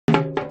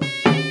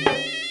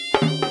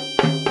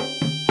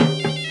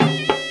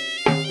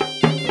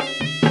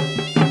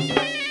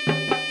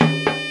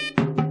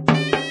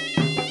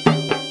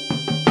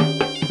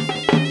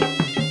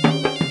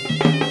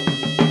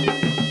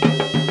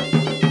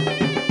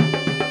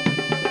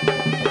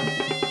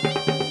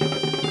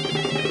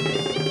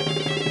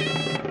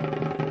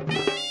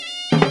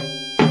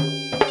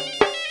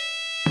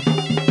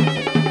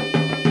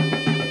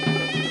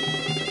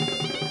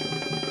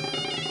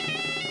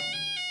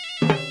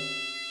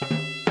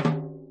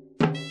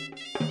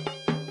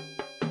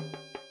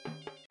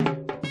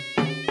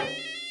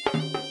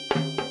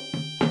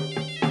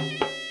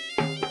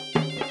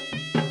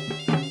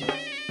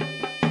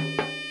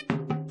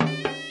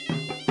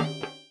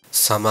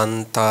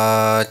समन्ता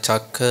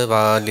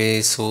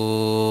चक्रवालेषु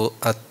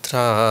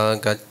अत्रा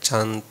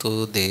गच्छन्तु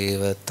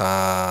देवता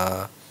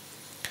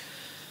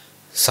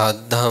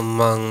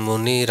सद्धम्मं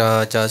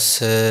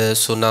मुनिराजस्य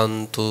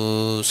सुनन्तु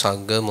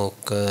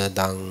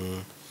सग्गमुक्कदं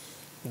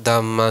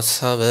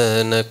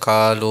धम्मश्रवण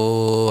कालो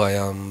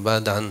अयं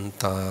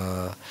बदन्ता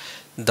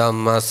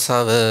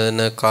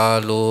धम्मश्रवण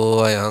कालो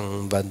अयं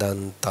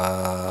बदन्ता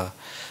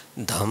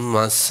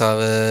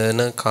धम्मश्रवण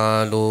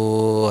कालो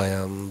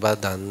अयं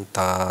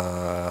बदन्ता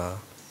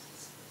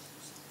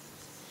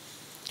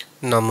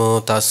नमो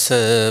तस्स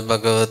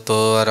भगवतो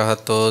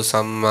अरहतो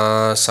सम्मा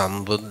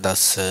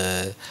सम्बुද්දස්ස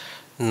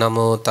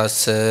नमो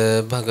तस्स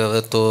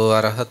भगवतो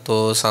अरहतो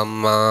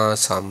सम्मा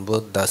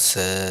सम्बुද්දස්ස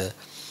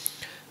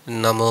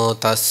नमो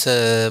तस्स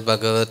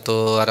भगवतो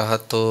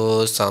अरहतो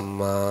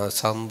सम्मा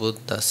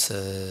सम्बुද්දස්ස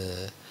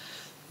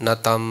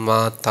नतं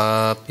माता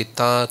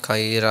पिता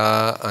कैरा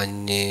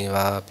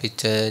अन्येवा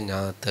पिच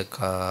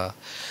ज्ञातका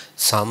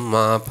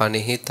सम्मा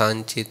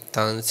पनिहितं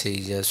चित्तं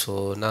सियसो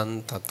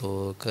नन्ततो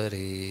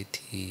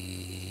करेति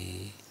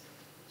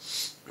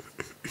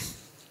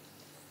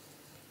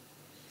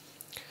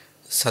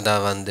सदा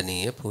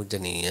वंदनीय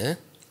पूजनीय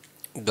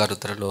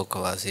गरुतर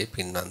लोकवासी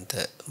पिन्वंत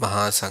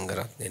महा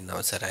संඝරත්නයන්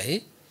අවසරයි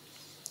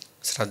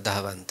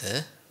ශ්‍රද්ධාවන්ත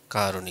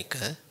කාරුණික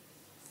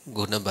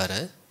ගුණබර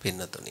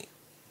පින්නතුනි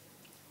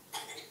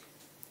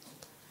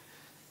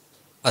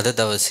අද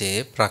දවසේ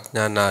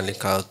ප්‍රඥා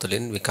නාලිකාව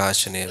තුළින්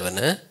විකාශනය වන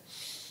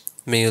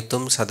මේ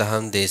උතුම්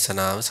සදහම්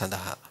දේශනාව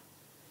සඳහා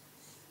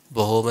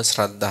බොහෝම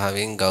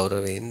ශ්‍රද්ධාවෙන්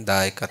ගෞරවයෙන්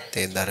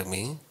දායකත්වයේ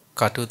ධර්මයෙන්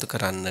කටයුතු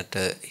කරන්නට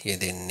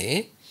යෙදෙන්නේ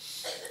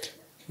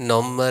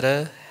නොම්බර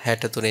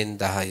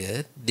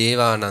 63/10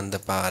 දේවානන්ද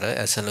පාර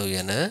ඇසළ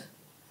උයන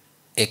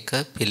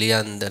 1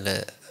 පිළියන්දල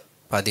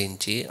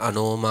පදිංචි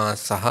අනෝමා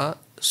සහ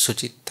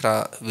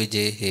සුචිත්‍රා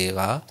විජේ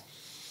හේවා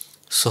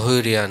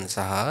සොහොයුරියන්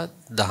සහ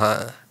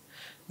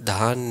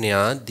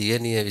ධාන්‍යා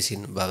දියණිය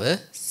විසින් බව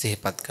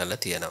සිහිපත් කරලා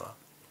තියෙනවා.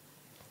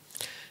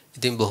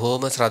 ඉතින්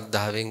බොහෝම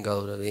ශ්‍රද්ධාවෙන්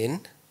ගෞරවයෙන්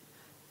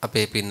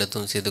අපේ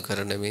පින්නතුන් සිදු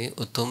කරන මේ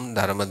උතුම්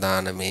ධර්ම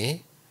දානමේ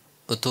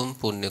උතුම්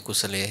පුණ්‍ය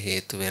කුසලයේ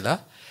හේතු වෙලා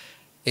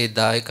ඒ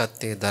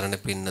දායකත්වයේ දරණ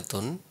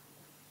පින්නතුන්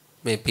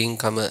මේ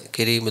පින්කම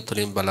කිරීම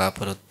තුළින්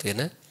බලාපොරොත්තු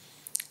වෙන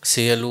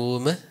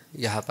සියලුම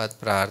යහපත්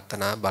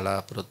ප්‍රාර්ථනා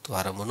බලාපොරොත්තු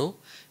අරමුණු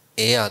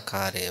ඒ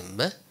ආකාරයෙන්ම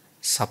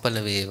සඵල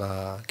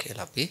වේවා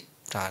කියලා අපි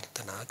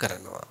ප්‍රාර්ථනා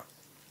කරනවා.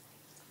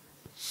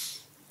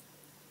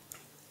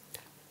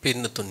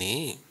 පින්නතුනි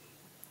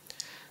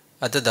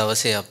අද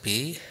දවසේ අපි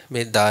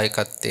මේ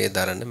දායකත්වයේ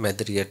දරන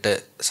මැදිරියට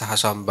සහ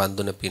සම්බන්ධ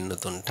වුණ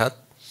පින්නතුන්ටත්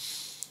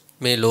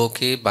මේ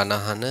ලෝකේ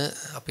බණහන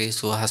අපේ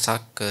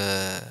සුවහසක්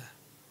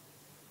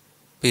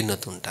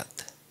පින්නතුන්ටත්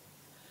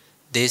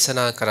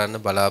දේශනා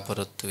කරන්න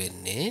බලාපොරොත්තු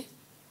වෙන්නේ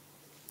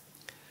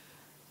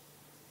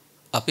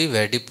අපි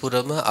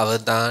වැඩිපුරම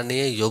අවධානය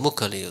යොමු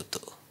කළ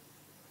යුතු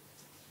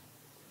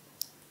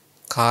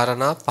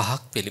කාරණා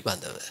 5ක්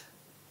පිළිබඳව.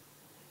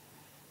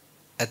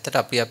 ඇත්තට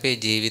අපි අපේ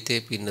ජීවිතේ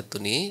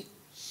පින්නතුනි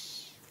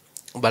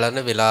බලන්න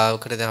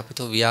වෙලාවකට දැන් අපි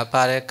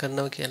ව්‍යාපාරයක්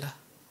කරනවා කියලා.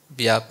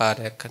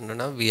 ව්‍යාපාරයක් කරනවා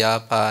නම්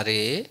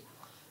ව්‍යාපාරයේ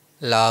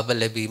ලාභ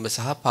ලැබීම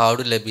සහ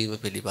පාඩු ලැබීම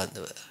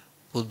පිළිබඳව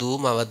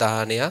පුදුම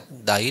අවධානයක්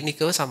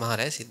දෛනිකව සමහර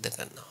අය සිද්ධ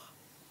කරනවා.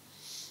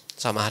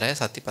 සමහර අය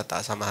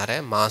සතිපතා, සමහර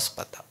අය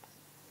මාසපතා.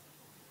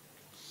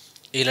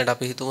 ඊළඟට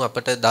අපි හිතමු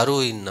අපිට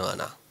දරුවෝ ඉන්නවා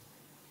නම්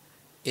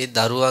ඒ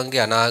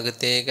දරුවන්ගේ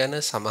අනාගතය ගැන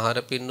සමහර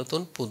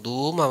පින්නතුන්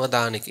පුදුම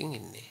අවධානයකින්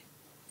ඉන්නේ.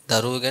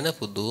 දරුවෝ ගැන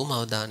පුදුම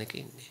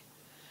අවධානයකින් ඉන්නේ.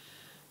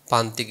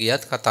 පන්ති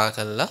ගියත් කතා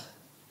කළා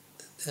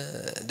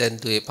දැන්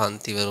දුවේ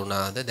පන්ති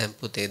වරුණාද දැන්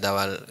පුතේ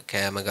දවල්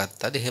කෑම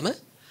ගත්තද එහෙම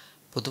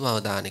පුදුම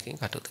අවධානයකින්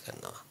කටයුතු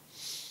කරනවා.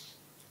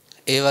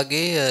 ඒ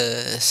වගේ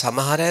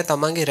සමහර අය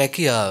තමන්ගේ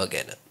රැකියාව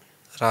ගැන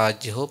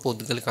රාජ්‍ය හෝ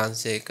පුද්ගලික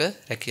අංශයක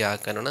රැකියාව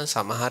කරනවා.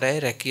 සමහර අය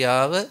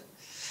රැකියාව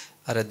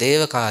අර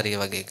දේවකාරිය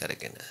වගේ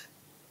කරගෙන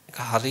ඒක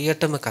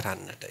හරියටම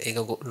කරන්නට ඒක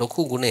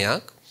ලොකු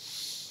ගුණයක්.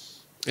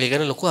 ඒ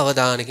ගැන ලොකු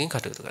අවධානයකින්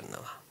කටයුතු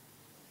කරනවා.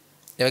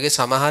 ඒ වගේ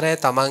සමහර අය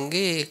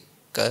තමන්ගේ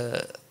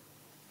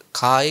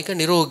කායික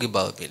නිරෝගී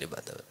බව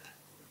පිළිබඳව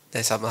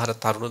දැන් සමහර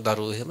තරුණ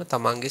දරුවෝ එහෙම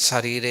තමන්ගේ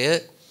ශරීරය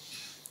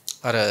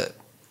අර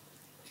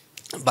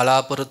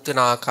බලාපොරොත්තු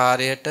වෙන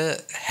ආකාරයට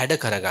හැඩ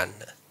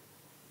කරගන්න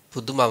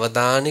පුදුම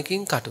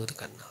අවධානයකින් කටයුතු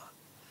කරනවා.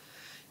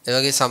 ඒ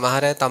වගේ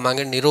සමහර අය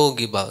තමන්ගේ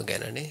නිරෝගී බව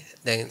ගැනනේ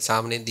දැන්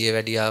සාමාන්‍යයෙන්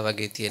දියවැඩියා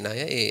වගේ තියෙන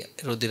අය ඒ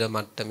රුධිර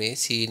මට්ටමේ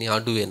සීනි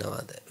අඩු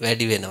වෙනවද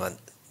වැඩි වෙනවද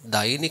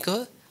දෛනිකව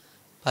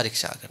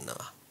පරීක්ෂා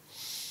කරනවා.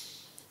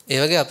 ඒ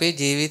වගේ අපේ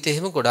ජීවිතේ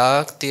එහෙම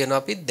ගොඩාක්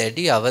තියෙනවා අපි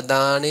දැඩි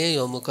අවධානය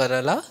යොමු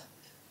කරලා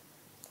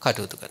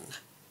කටයුතු කරන.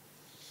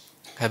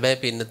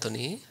 හැබැයි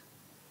පින්නතුනි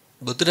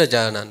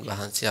බුදුරජාණන්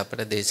වහන්සේ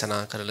අපට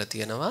දේශනා කරලා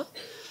තියෙනවා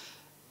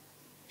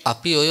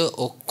අපි ඔය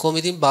ඔක්කොම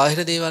ඉතින්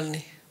බාහිර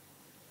දේවල්නේ.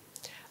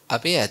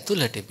 අපේ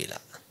ඇතුළට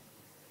බිලා.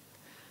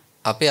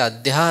 අපේ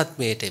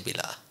අධ්‍යාත්මයට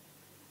බිලා.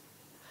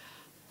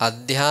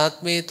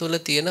 අධ්‍යාත්මයේ තුල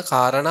තියෙන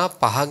කාරණා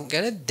 5ක්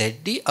ගැන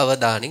දැඩි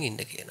අවධානයෙන්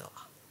ඉන්න කියනවා.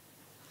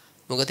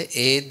 මොකද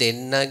ඒ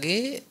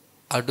දෙන්නගේ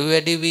අඩු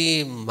වැඩි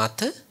වීම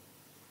මත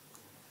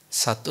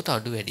සතුට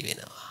අඩු වැඩි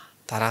වෙනවා.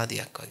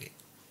 තරහදියක් වගේ.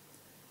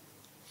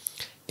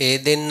 ඒ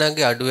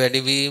දෙන්නගේ අඩු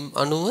වැඩි වීම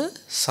අනුව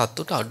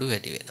සතුට අඩු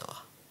වැඩි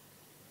වෙනවා.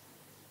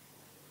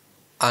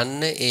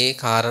 අන්න ඒ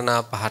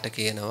කාරණා පහට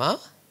කියනවා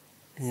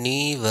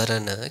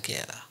නීවරණ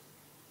කියලා.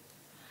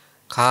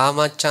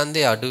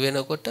 කාමච්ඡන්දේ අඩු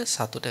වෙනකොට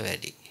සතුට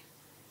වැඩි.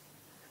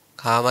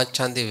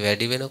 කාමච්ඡන්දේ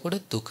වැඩි වෙනකොට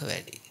දුක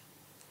වැඩි.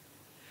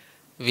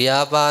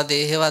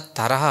 ව්‍යාපාදයේ හේවත්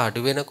තරහ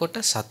අඩු වෙනකොට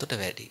සතුට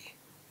වැඩි.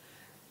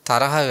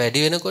 තරහ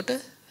වැඩි වෙනකොට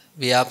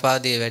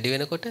ව්‍යාපාදයේ වැඩි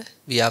වෙනකොට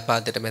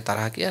ව්‍යාපාදයට මේ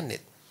තරහ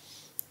කියන්නේ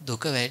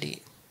දුක වැඩි.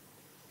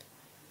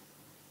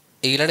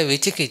 ඊළඟ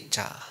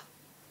විචිකිච්ඡා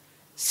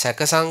සැක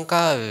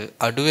සංකා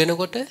අඩු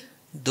වෙනකොට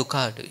දුක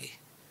අඩුයි.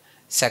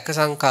 සැක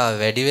සංකා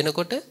වැඩි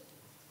වෙනකොට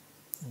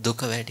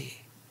දුක වැඩි.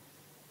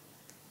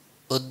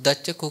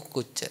 උද්ධච්ච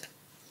කුක්කුච්ච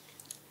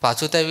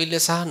පසුතැවිල්ල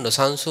සහ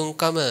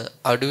නොසන්සුන්කම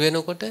අඩු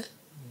වෙනකොට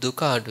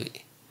දුක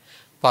අඩුයි.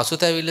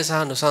 පසුතැවිල්ල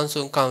සහ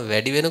නොසන්සුන්කම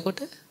වැඩි වෙනකොට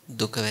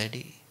දුක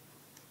වැඩි.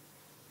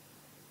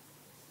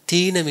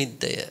 තීන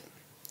මිද්දය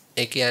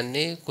ඒ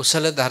කියන්නේ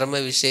කුසල ධර්ම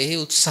විශේෂයි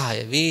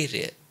උත්සාහය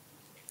වීරිය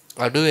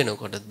අඩු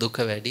වෙනකොට දුක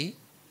වැඩි.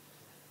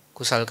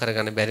 කුසල්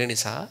කරගන්න බැරි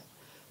නිසා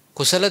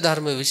කුසල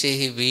ධර්ම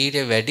විශේෂයි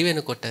වීරිය වැඩි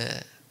වෙනකොට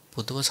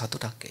පුදුම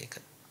සතුටක් ඒක.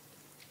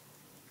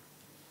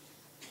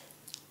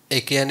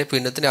 ඒ කියන්නේ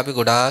පින්නතුනේ අපි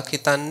ගොඩාක්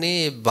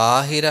හිතන්නේ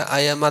බාහිර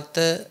අය මත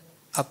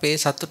අපේ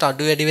සතුට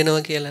අඩු වැඩි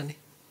වෙනවා කියලානේ.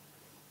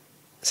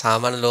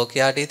 සාමාන්‍ය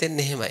ලෝකයාට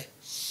හිතෙන්නේ එහෙමයි.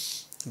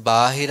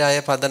 බාහිර අය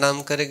පදනම්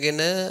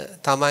කරගෙන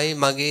තමයි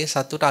මගේ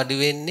සතුට අඩු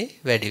වෙන්නේ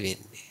වැඩි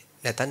වෙන්නේ.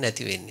 නැත්නම්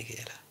නැති වෙන්නේ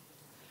කියලා.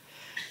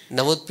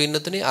 නමුත්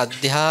පින්නතුනේ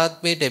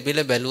අධ්‍යාත්මයට එබිල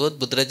බැලුවොත්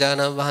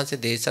බුදුරජාණන් වහන්සේ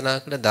දේශනා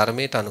කළ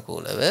ධර්මයට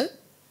අනුකූලව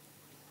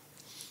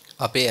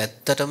අපේ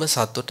ඇත්තටම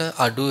සතුට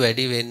අඩු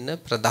වැඩි වෙන්න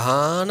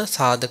ප්‍රධාන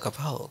සාධක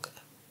පහක.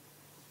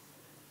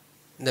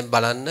 දැන්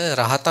බලන්න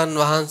රහතන්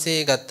වහන්සේ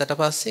ගත්තට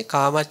පස්සේ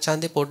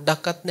කාමච්ඡන්දේ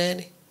පොඩ්ඩක්වත්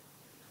නැහනේ.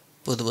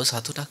 පුදුම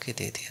සතුටක්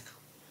හිතේ තියෙනවා.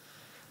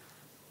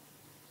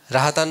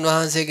 රහතන්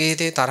වහන්සේගේ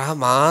හිතේ තරහ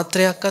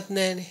මාත්‍රයක්වත්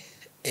නැහනේ.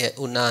 ඒ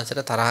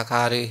උන්වහන්සේට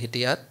තරහකාරයෝ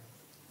හිටියත්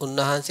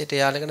උන්වහන්සේට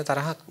යාළගෙන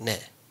තරහක්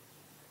නැහැ.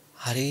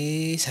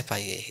 හරි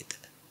සැපයි ඒ හිත.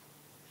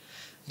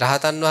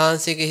 රහතන්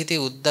වහන්සේගේ හිතේ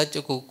උද්ධච්ච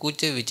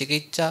කුක්කුච්ච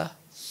විචිකිච්ඡා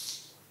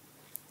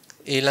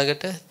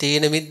ඊළඟට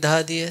තීන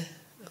මිද්ධාදිය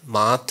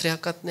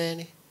මාත්‍රයක්වත්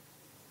නැහනේ.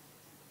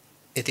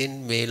 ඉතින්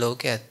මේ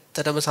ලෝකේ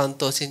ඇත්තටම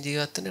සන්තෝෂෙන්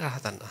ජීවත් වෙන්නේ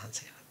රහතන්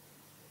වහන්සේලා.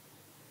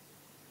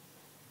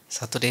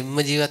 සතුටින්ම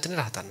ජීවත්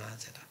වෙන්නේ රහතන්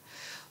වහන්සේලා.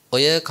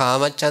 ඔය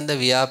කාමච්ඡන්ද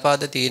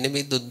ව්‍යාපාද තීන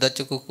මිද්ද උද්ධච්ච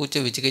කුක්කුච්ච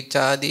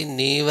විචිකිච්ඡා ආදී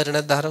නීවරණ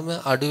ධර්ම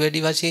අඩු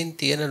වැඩි වශයෙන්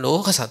තියෙන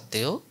ලෝක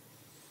සත්‍යෝ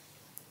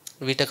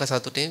විතක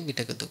සතුටෙන්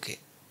විතක දුකෙන්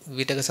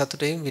විතක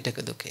සතුටෙන් විතක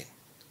දුකෙන්.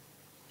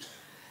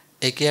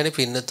 ඒ කියන්නේ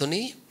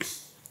පින්නතුනි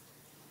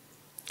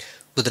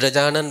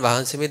බුදුරජාණන්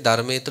වහන්සේ මේ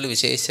ධර්මයේ තුල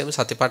විශේෂයෙන්ම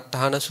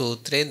සතිපට්ඨාන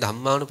සූත්‍රයේ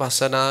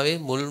ධම්මානුපස්සනාවේ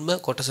මුල්ම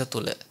කොටස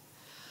තුල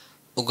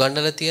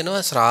උගන්වලා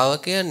තියෙනවා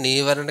ශ්‍රාවකයන්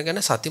නීවරණ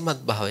ගැන සතිමත්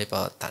භාවය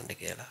පවත්වන්න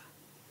කියලා.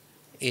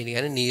 ඒ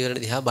කියන්නේ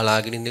නීවරණ දිහා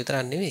බලාගෙන ඉන්න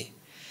විතරක් නෙවෙයි.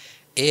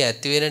 ඒ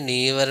ඇති වෙන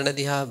නීවරණ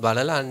දිහා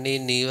බලලා අන්නේ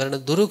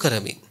නීවරණ දුරු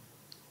කරමින්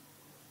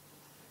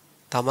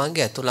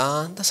තමන්ගේ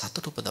අතුලාන්ත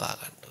සතුට උපදවා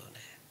ගන්න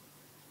ඕනේ.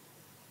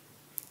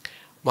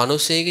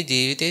 මිනිස්සෙගේ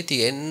ජීවිතේ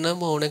තියෙන්නම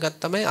ඕන එකක්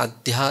තමයි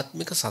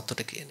අධ්‍යාත්මික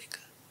සතුට කියන එක.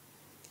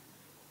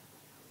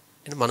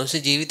 එන මනුස්ස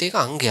ජීවිතයක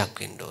අංගයක්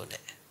වෙන්න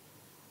ඕනේ.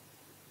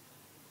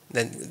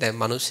 දැන්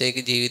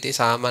මනුස්සයෙකුගේ ජීවිතේ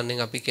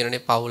සාමාන්‍යයෙන් අපි කියනනේ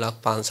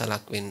පවුලක්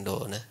පන්සලක් වෙන්න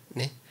ඕන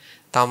නේ.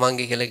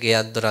 තමන්ගේ කියලා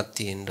ගෙයක් දොරක්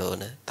තියෙන්න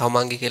ඕන.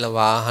 තමන්ගේ කියලා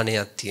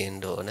වාහනයක්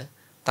තියෙන්න ඕන.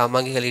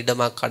 තමන්ගේ කියලා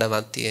ඉඩමක්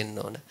කඩමක් තියෙන්න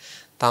ඕන.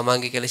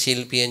 තමන්ගේ කියලා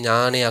ශිල්පීය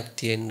ඥානයක්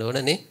තියෙන්න ඕන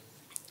නේ.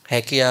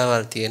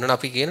 හැකියාවල් තියෙන්න ඕන.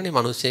 අපි කියනනේ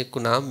මනුස්සයෙක්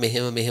වුණාම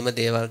මෙහෙම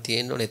දේවල්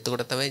තියෙන්න ඕන.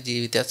 එතකොට තමයි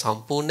ජීවිතය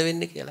සම්පූර්ණ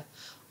වෙන්නේ කියලා.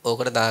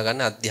 ඕකට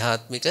දාගන්න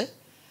අධ්‍යාත්මික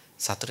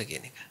සතුට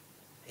කියන එක.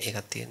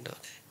 ඒකක් තියෙන්න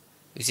ඕනේ.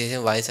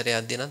 විශේෂයෙන් වයසට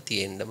යද්දී නම්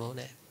තියෙන්නම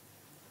ඕනේ.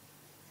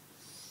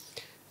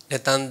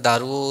 නැත්නම්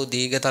දරුවෝ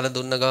දීගතල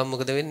දුන්න ගමන්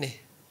මොකද වෙන්නේ?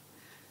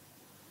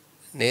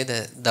 නේද?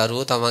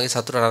 දරුවෝ තමන්ගේ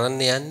සතුට අරන්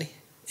යන්නේ.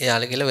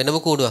 එයාලා කියලා වෙනම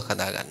කූඩුවක්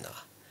හදා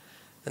ගන්නවා.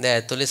 දැන්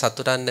ඇතුලේ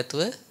සතුටක්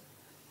නැතුව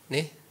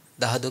නේ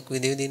දහ දුක්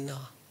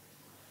විඳින්නවා.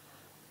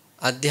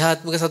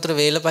 අධ්‍යාත්මික සතුට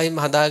වේලපහින්ම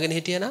හදාගෙන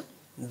හිටියනම්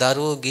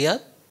දරුවෝ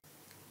ගියත්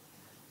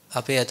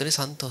අපේ ඇතුලේ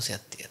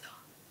සන්තෝෂයක් තියෙනවා.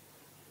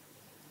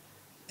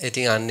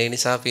 ඉතින් අන්න ඒ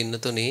නිසා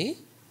පින්නතුනි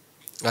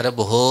අර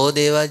බොහෝ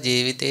දේවල්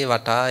ජීවිතේ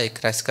වටා එක්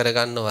රැස්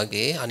කරගන්න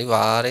වගේ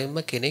අනිවාර්යයෙන්ම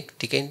කෙනෙක්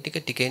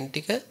ටිකෙන්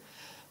ටික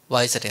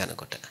වයසට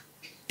යනකොට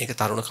ඒක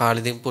තරුණ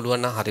කාලෙදිම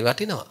පුළුවන් නම් හරි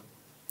වටිනවා.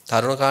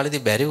 තරුණ කාලෙදි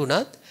බැරි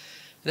වුණත්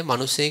ඉතින්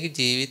මිනිස්සෙගේ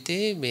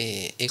ජීවිතේ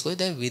මේ ඒකෝයි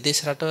දැන්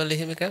විදේශ රටවල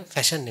එහෙම එක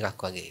ෆැෂන්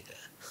එකක් වගේ ඒක.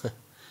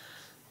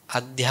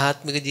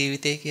 අධ්‍යාත්මික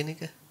ජීවිතය කියන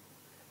එක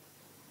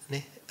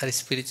නේ අර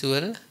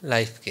ස්පිරිචුවල්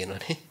ලයිෆ්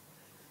කියනෝනේ.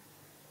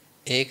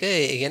 ඒක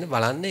ඒ කියන්නේ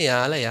බලන්න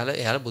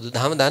යාලා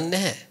බුදුදහම දන්නේ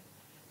නැහැ.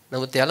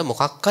 නමුත් යාලා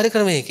මොකක් හරි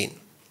ක්‍රමයකින්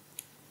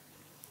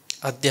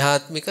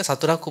අධ්‍යාත්මික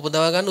සතුටක්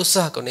උපදවා ගන්න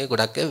උත්සාහ කරනවා. ඒ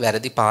ගොඩක්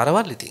වැරදි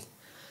පාරවල් ඉතින්.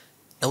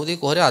 නමුත් ඒ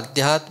කොහොරේ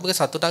අධ්‍යාත්මික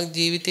සතුටක්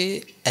ජීවිතේ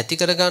ඇති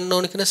කර ගන්න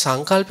ඕන කියන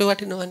සංකල්පේ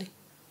වටිනවනේ.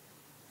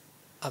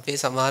 අපේ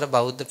සමහර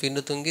බෞද්ධ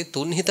පින්නතුන්ගේ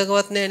තුන්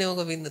හිතකවත් නැහැනේ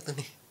ඕක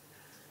පින්නතුනේ.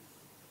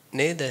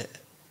 නේද?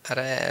 අර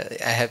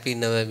ඇහැ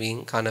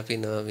පිනවමින්, කන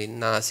පිනවමින්,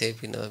 නාසය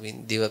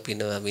පිනවමින්, දිව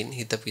පිනවමින්,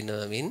 හිත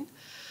පිනවමින්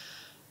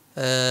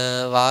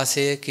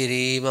වාසය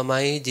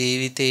කිරීමමයි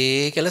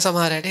ජීවිතේ කියලා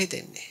සමහර අයට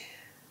හිතෙන්නේ.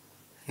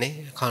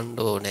 නේ?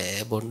 කණ්ඩෝ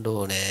නෑ,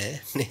 බොණ්ඩෝ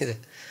නෑ නේද?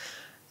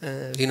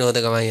 විනෝද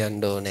ගමන්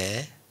යන්න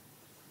ඕනේ.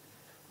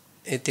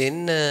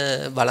 ඉතින්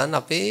බලන්න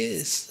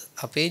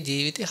අපේ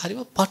ජීවිතේ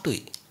හරිම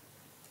පටුයි.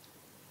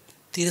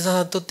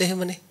 තිරසහත්තුත්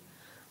එහෙමනේ.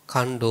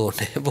 කණ්ඩෝ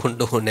නෑ,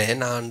 බොණ්ඩෝ නෑ,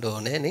 නාණ්ඩෝ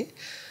නෑ නේ.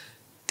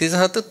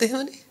 තිරසහත්තුත්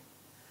එහෙමනේ.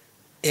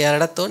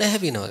 එයාලටත් ඕනේ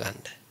හැපිනව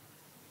ගන්න.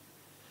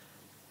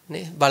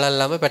 නේ?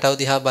 බලල්ලාම පැටව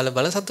දිහා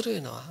බල සතුට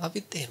වෙනවා.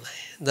 අපිත් එහෙමයි.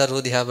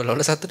 දරුවෝ දිහා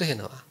බලවල සතුට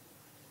වෙනවා.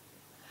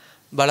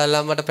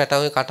 බලල්ලාමට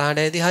පැටවගේ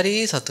කටහඬයේදී හරි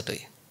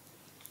සතුටුයි.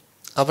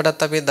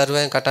 අපටත් අපේ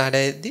දරුවන්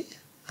කටහඬයේදී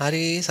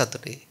හරි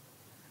සතුටුයි.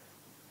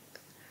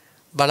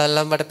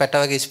 බලල්ලාමට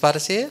පැටවගේ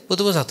ස්පර්ශය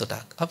පුදුම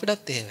සතුටක්.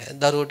 අපිටත් එහෙමයි.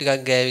 දරුවෝ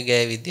ටිකක්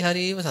ගෑවිද්දි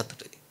හරිම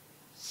සතුටුයි.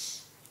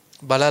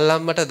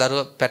 බලල්ලාමට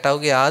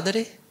පැටවගේ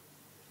ආදරේ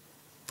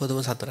පුදුම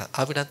සතුටක්.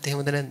 අපිටත්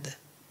එහෙමද නැද්ද?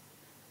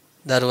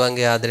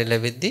 දරුවන්ගේ ආදරේ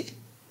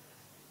ලැබෙද්දී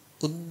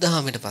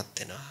උද්දාමයටපත්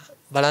වෙනවා.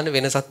 බලන්න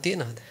වෙනසක්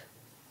තියෙනවද?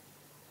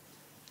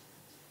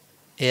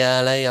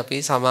 එයාලයි අපි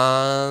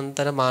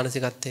සමාන්තර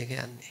මානසිකත්වයක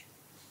යන්නේ.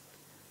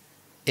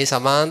 ඒ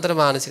සමාන්තර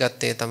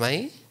මානසිකත්වයේ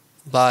තමයි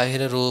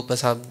බාහිර රූප,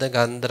 ශබ්ද,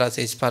 ගන්ධ, රස,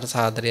 ස්පර්ශ,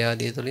 ආදරය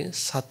ආදී තුලින්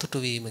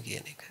සතුටු වීම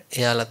කියන එක.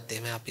 එයාලත්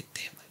එහෙමයි අපිත්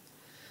එහෙමයි.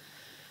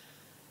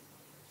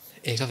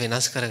 ඒක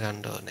වෙනස්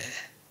කරගන්න ඕනේ.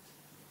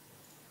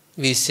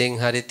 20න්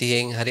හරි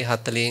 30න් හරි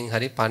 40න්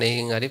හරි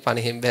 50න් හරි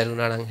 50න්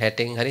බැරුණා නම්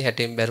 60න් හරි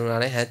 60න් බැරුණා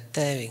නම්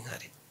 70න්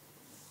හරි.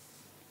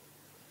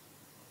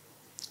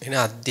 එන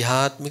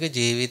ආධ්‍යාත්මික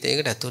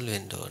ජීවිතයකට ඇතුල්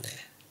වෙන්න ඕනේ.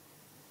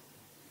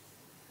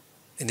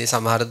 ඉතින්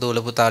සමහර දෝල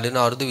පුතාලු වෙන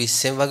අවුරුදු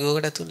 20න් වගේ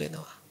ඔකට ඇතුල්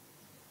වෙනවා.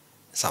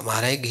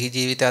 සමහර අය ගිහි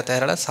ජීවිතය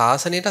අතහැරලා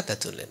සාසනයටත්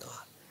ඇතුල්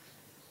වෙනවා.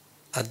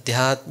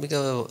 ආධ්‍යාත්මික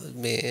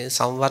මේ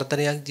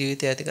සංවර්ධනයක්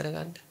ජීවිතය ඇති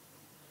කරගන්න.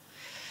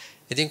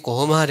 ඉතින්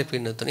කොහොම හරි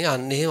පින්නතුනේ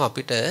අන්න එහෙම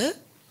අපිට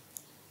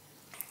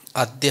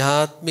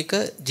ආධ්‍යාත්මික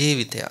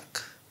ජීවිතයක්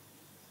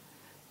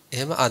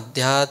එහෙම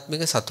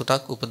ආධ්‍යාත්මික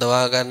සතුටක්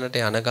උපදවා ගන්නට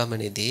යන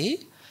ගමනේදී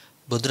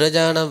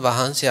බුදුරජාණන්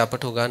වහන්සේ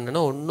අපට උගන්වන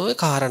ඔන්න ඔය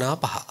කාරණා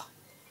පහ.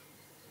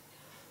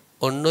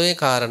 ඔන්න ඔය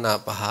කාරණා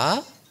පහ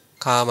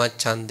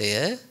කාමච්ඡන්දය,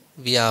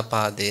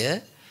 ව්‍යාපාදය,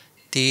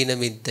 තීන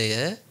මිද්දය,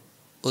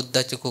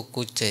 උද්ධච්ච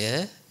කුක්කුච්චය,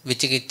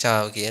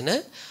 විචිකිච්ඡාව කියන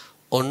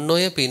ඔන්න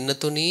ඔය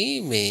පින්නතුණි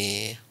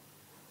මේ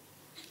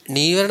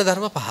නීවරණ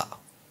ධර්ම පහ.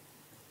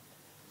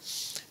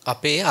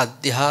 අපේ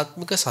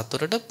ආධ්‍යාත්මික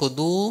සතුටට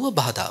පුදුම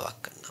බාධාවක්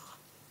කරනවා.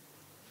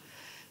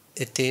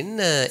 ඉතින්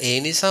ඒ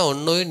නිසා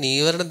ඔන්න ඔය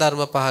නීවරණ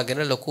ධර්ම පහ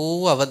ගැන ලොකු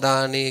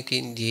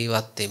අවධානයකින්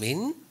ජීවත්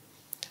වෙමින්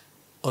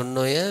ඔන්න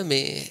ඔය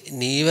මේ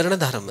නීවරණ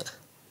ධර්ම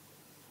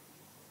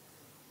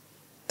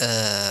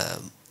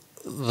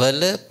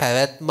වල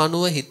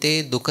පැවැත්මනුව හිතේ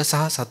දුක සහ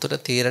සතුට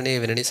තීරණය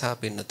වෙන නිසා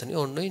පින්නතුනි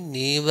ඔන්න ඔය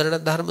නීවරණ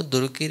ධර්ම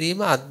දුරු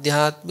කිරීම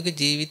ආධ්‍යාත්මික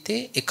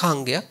ජීවිතේ එක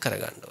අංගයක්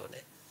කරගන්න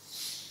ඕනේ.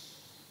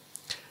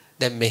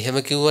 දැන් මෙහෙම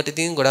කිව්වට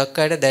ඉතින් ගොඩක්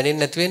අයට දැනෙන්නේ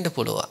නැති වෙන්න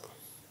පුළුවන්.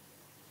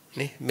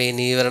 නේ මේ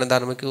නීවරණ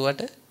ධර්ම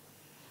කිව්වට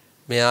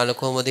මෙයාලා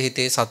කොහොමද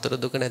හිතේ සතුට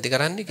දුක නැති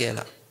කරන්නේ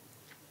කියලා.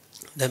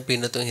 දැන්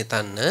පින්නතුන්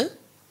හිතන්න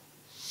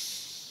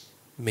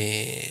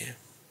මේ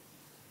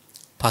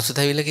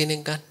පසුතැවිල්ල කියන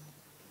එක ගන්න.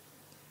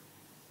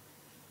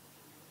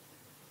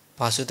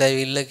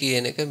 පසුතැවිල්ල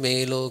කියන එක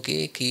මේ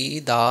ලෝකේ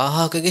කී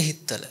දහහකගේ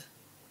හිතවල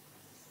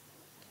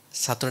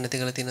සතුට නැති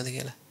කරලා තියෙනවද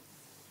කියලා.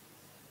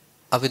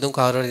 අපි දුන්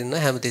කවුරුහරි ඉන්න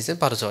හැමතිස්සෙම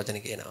පරුස වචන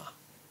කියනවා.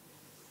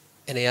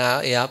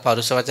 එයා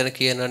පරුස වචන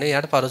කියනවනේ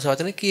එයාට පරුස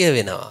වචන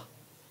කියවෙනවා.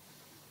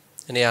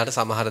 එයාට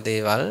සමහර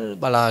දේවල්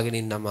බලාගෙන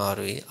ඉන්න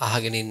අමාරුයි,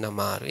 අහගෙන ඉන්න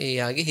අමාරුයි.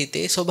 එයාගේ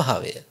හිතේ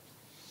ස්වභාවය.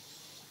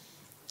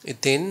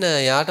 ඉතින්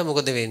එයාට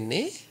මොකද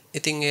වෙන්නේ?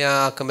 ඉතින්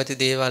එයා අකමැති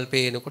දේවල්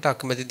පේනකොට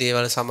අකමැති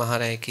දේවල්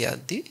සමහර අය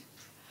කියද්දී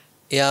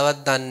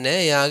එයාවත් දන්නේ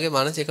එයාගේ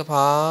මනස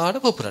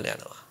එකපාරට පුපුරලා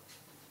යනවා.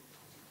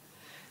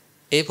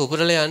 ඒ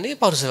පුපුරලා යන්නේ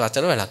පරුස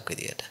වචන වලක්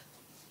විදියට.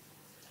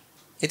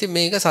 ඉතින්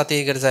මේක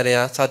සතියකට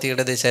සැරයක්,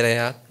 සතියකට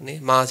දෙසරයක්, නේ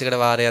මාසයකට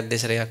වාරයක්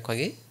දෙසරයක්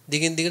වගේ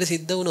දිගින් දිගට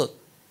සිද්ධ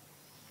වුණොත්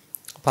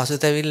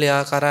පසුතැවිල්ල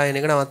යා කරා එන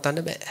එක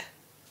නවත්තන්න බෑ.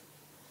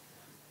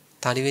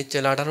 තනි වෙච්ච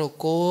වෙලාවට අර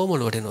ඔක්කොම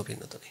ඔලුවට එනවා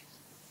පින්නතුනේ.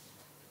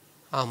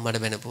 අම්මට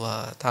බැනපුවා,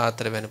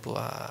 තාත්තට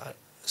බැනපුවා,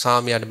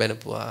 සාමියාට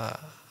බැනපුවා,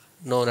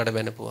 නෝනට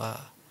බැනපුවා,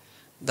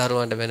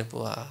 දරුවන්ට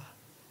බැනපුවා,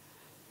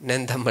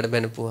 නැන්දම්මට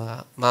බැනපුවා,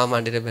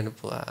 මාමණ්ඩිට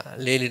බැනපුවා,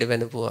 ලේලිට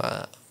බැනපුවා,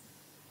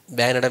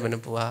 බෑනට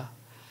බැනපුවා.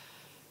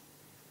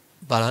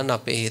 බලන්න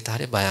අපේ හිත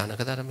හරි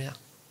භයානක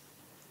ධර්මයක්.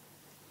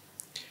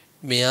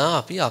 මෙයා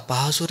අපි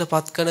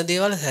අපහසුරපත් කරන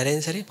දේවල්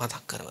සැරෙන් සැරේ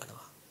මතක්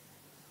කරවනවා.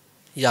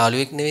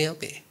 යාළුවෙක් නෙවෙයි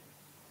අපේ.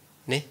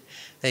 නේ?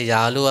 දැන්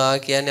යාළුවා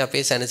කියන්නේ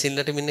අපේ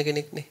සැනසෙල්ලට ඉන්න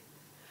කෙනෙක් නේ.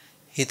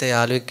 හිත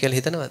යාළුවෙක් කියලා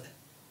හිතනවද?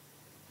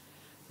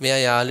 මෙයා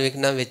යාළුවෙක්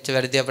නම් වෙච්ච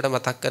වැරදි අපිට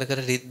මතක් කර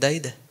කර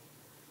රිද්දයිද?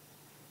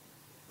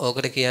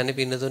 ඕකට කියන්නේ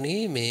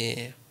පින්නතුණි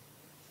මේ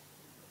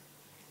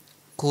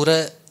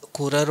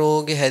කුර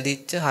රෝගේ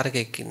හැදිච්ච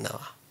හරකෙක්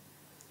ඉන්නවා.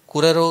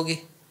 කුර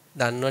රෝගේ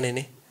දන්නවනේ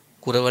නේ.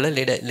 කුරවල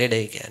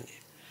ලෙඩයි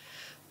කියන්නේ.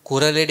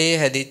 කුරලෙඩේ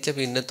හැදිච්ච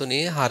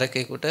පින්නතුනේ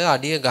හරකෙකුට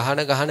අඩිය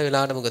ගහන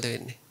වෙලාවට මොකද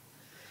වෙන්නේ?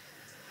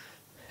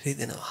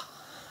 රිදෙනවා.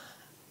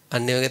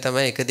 අන්නේ වගේ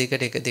තමයි එක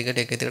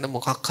දිගට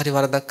මොකක් හරි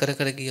වරදක්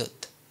කර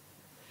ගියොත්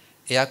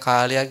එයා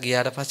කාලයක්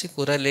ගියාට පස්සේ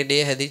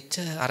කුරලෙඩේ හැදිච්ච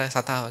අර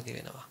සතා වගේ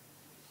වෙනවා.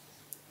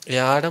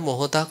 එයාට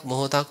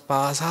මොහොතක්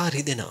පාසා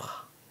රිදෙනවා.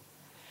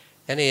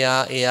 يعني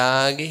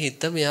එයාගේ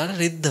හිත මෙයාට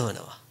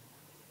රිද්දවනවා.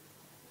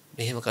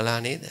 මෙහෙම කළා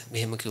නේද?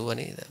 මෙහෙම කිව්වා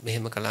නේද?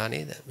 මෙහෙම කළා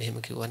නේද?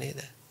 මෙහෙම කිව්වා නේද?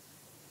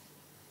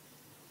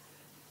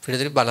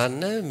 පිළිතුරු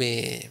බලන්න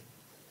මේ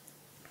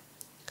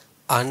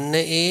අන්න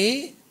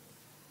ඒ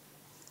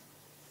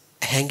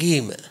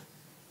හැඟීම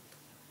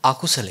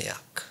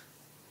අකුසලයක්.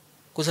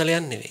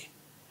 කුසලයක් නෙවෙයි.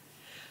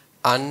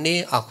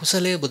 අන්නේ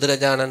අකුසලයේ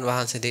බුදුරජාණන්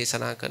වහන්සේ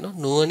දේශනා කරන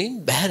නුවණින්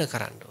බැහැර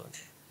කරන්න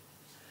ඕනේ.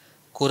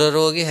 කුර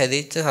රෝගේ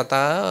හැදිච්ච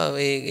සතා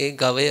ඒ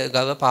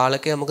ගව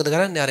පාලකයා මොකද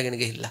කරන්නේ? අරගෙන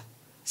ගිහිල්ලා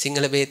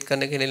සිංහල බේත්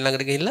කරන කෙනෙක්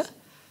ළඟට ගිහිල්ලා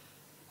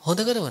හොඳ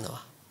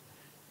කරනවා.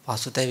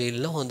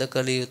 පසුතැවිල්ල හොඳ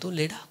කළ යුතු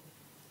ලෙඩක්.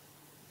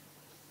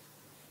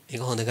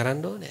 ඒක හොඳ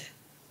කරන්න ඕනේ.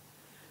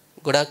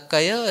 ගොඩක්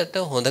අයට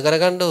හොඳ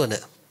කරගන්න ඕන.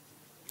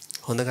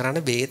 හොඳ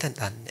කරන්න බේත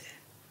දන්නේ.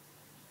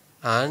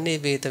 ආන්නේ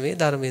බේත මේ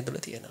ධර්මයේ තුල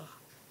තියෙනවා.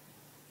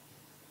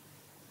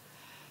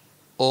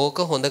 ඕක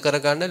හොඳ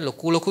කරගන්න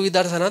ලොකු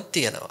විදර්ශනක්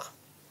තියෙනවා.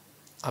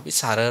 අපි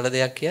සරල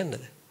දෙයක්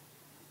කියන්නද?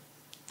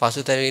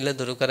 පසුතැවිල්ල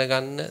දුරු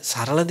කරගන්න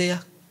සරල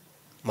දෙයක්.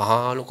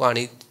 මහා ලොකු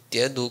අනිත්‍ය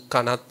දුක්ඛ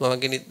අනාත්ම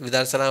වගේ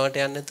විදර්ශනාවට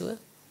යන්නේ නැතුව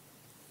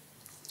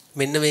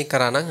මෙන්න මේ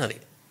කරා නම් හරි.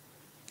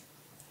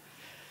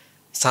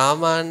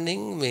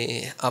 සාමාන්‍යයෙන්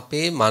මේ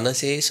අපේ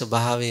මනසේ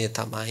ස්වභාවය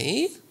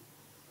තමයි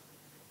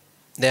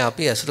දැන්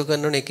අපි ඇසුරු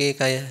කරන එක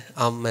අය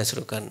අම්මා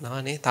ඇසුරු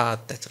කරනවා නේ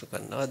තාත්තා ඇසුරු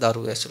කරනවා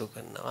දරුවෝ ඇසුරු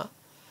කරනවා.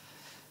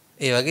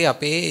 ඒ වගේ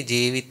අපේ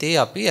ජීවිතේ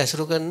අපි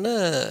ඇසුරු කරන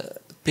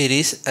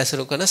පිරිස්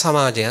ඇසුරු කරන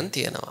සමාජයන්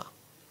තියෙනවා.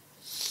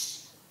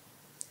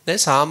 දැන්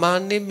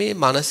සාමාන්‍යයෙන් මේ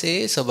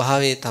මනසේ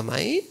ස්වභාවය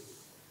තමයි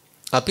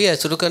අපි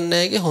ඇසුරු කරන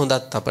අයගේ හොඳත්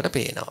අපට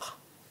පේනවා.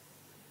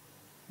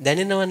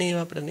 දැනෙනවනේ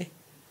අපිටනේ.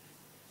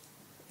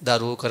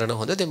 දරුවෝ කරන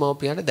හොඳ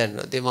දෙමව්පියන්ට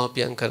දැනෙනවා.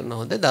 දෙමව්පියන් කරන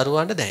හොඳ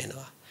දරුවන්ට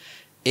දැනෙනවා.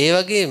 ඒ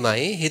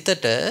වගේමයි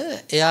හිතට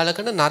එයාලා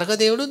කරන නරක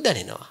දේවලුත්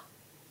දැනෙනවා.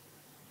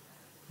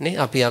 නේ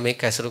අපි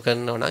යමෙක් ඇසුරු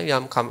කරනවා නම්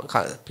යම්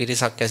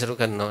පිරිසක් ඇසුරු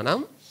කරනවා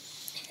නම්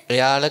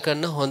එයාලා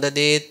කරන හොඳ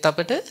දේත්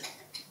අපට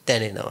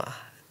දැනෙනවා.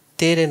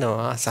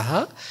 තේරෙනවා සහ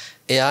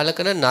එයාලා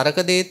කරන නරක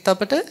දේත්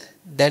අපට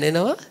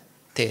දැනෙනවා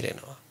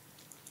තේරෙනවා.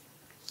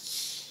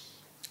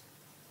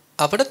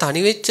 අපිට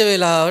තනි වෙච්ච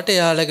වෙලාවට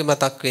එයාලගේ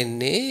මතක්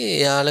වෙන්නේ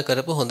එයාලා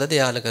කරපු හොඳද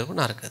එයාලා කරපු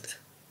නරකද?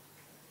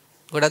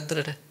 ගොඩක්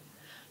දුරට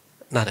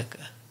නරක.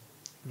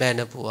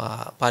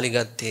 බැනපුවා,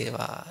 පලිගත්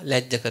ඒවා,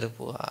 ලැජ්ජ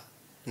කරපුවා,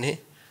 නේ?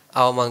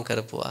 අවමන්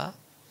කරපුවා.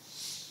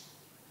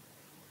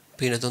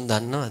 පිනතුන්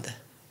දන්නවද?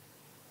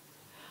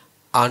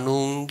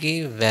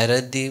 අනුන්ගේ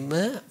වැරදිම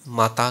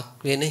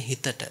මතක් වෙන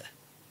හිතට.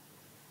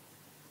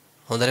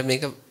 හොඳට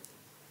මේක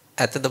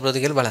ඇත්තද බොරුද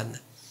කියලා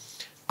බලන්න.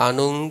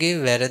 අනුන්ගේ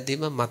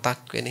වැරදිම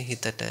මතක් වෙන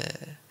හිතට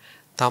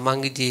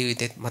තමන්ගේ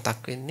ජීවිතෙත්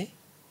මතක් වෙන්නේ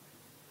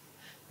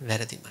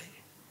වැරදිමයි.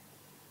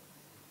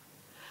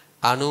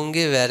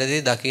 අනුන්ගේ වැරදි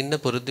දකින්න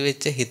පුරුදු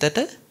වෙච්ච හිතට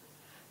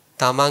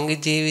තමන්ගේ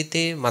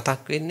ජීවිතේ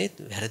මතක් වෙන්නේ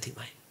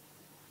වැරදිමයි.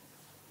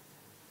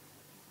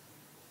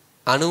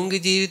 අනුන්ගේ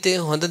ජීවිතේ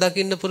හොඳ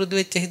දකින්න පුරුදු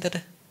වෙච්ච හිතට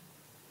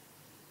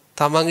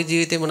තමන්ගේ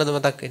ජීවිතේ මොනවද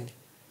මතක් වෙන්නේ?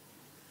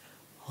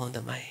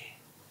 හොඳමයි.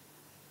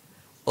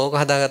 ඕක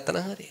හදාගත්තා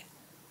නම් හරියි.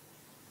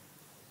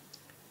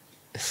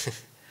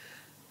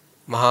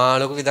 මහා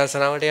ලොකු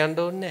විදර්ශනාවට යන්න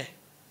ඕනේ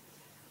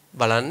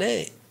බලන්න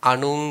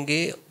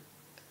අනුන්ගේ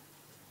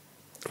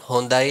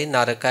හොඳයි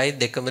නරකයි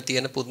දෙකම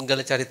තියෙන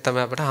පුද්ගල චරිත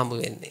තමයි අපට හම්බ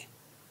වෙන්නේ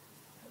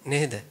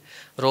නේද?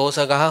 රෝස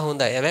ගහ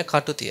හොඳයි හැබැයි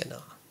කටු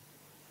තියෙනවා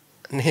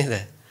නේද?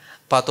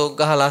 පතොක්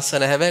ගහ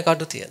ලස්සන හැබැයි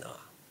කටු තියෙනවා.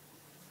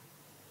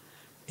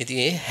 ඉතින්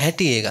ඒ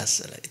හැටි ඒ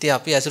ගස්වල. ඉතින්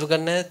අපි අසුරු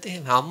කරන්නේ නැත්තේ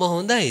අම්ම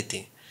හොඳයි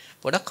ඉතින්.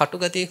 පොඩක් කටු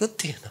ගතියකුත්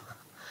තියෙනවා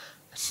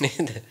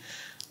නේද?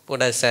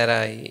 පොඩක්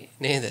සැරයි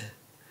නේද?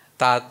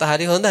 තාත්තා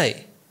හරි හොඳයි.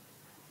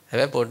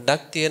 හැබැයි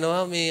පොඩ්ඩක්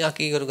තියෙනවා මේ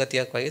අකීකරු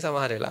ගතියක් වගේ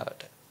සමහර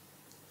වෙලාවට.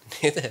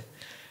 නේද?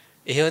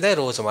 එහෙම දැන්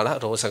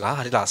රෝස ගහ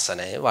හරි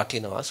ලස්සනයි,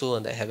 වටිනවා,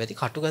 සුවඳයි. හැබැයි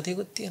කටු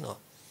ගතියකුත් තියෙනවා.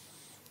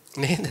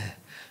 නේද?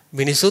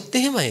 මිනිසුත්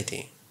එහෙමයි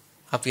ඉතින්.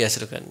 අපි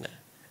ඇසුරු කරන.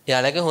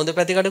 එයාලගේ හොඳ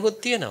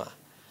පැතිකඩකුත් තියෙනවා.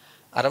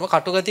 අරම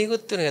කටු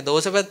ගතියකුත් තියෙනවා,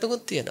 දෝෂ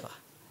පැත්තකුත් තියෙනවා.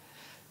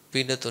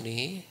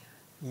 පින්නතුනි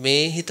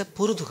මේ හිත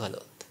පුරුදු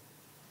කළොත්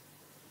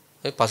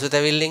ඔය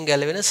පසුතැවිල්ලෙන්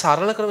ගැලවෙන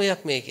සරල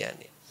ක්‍රමයක් මේ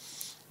කියන්නේ.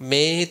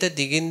 මේ හිත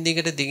දිගින්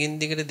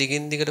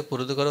දිගට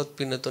පුරුදු කරොත්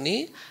පින්නතුනි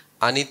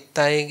අනිත්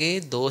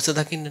අයගේ දෝෂ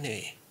දකින්න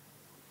නෙවෙයි.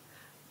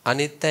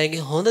 අනිත්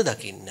අයගේ හොඳ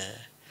දකින්න.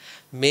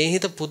 මේ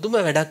හිත පුදුම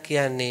වැඩක්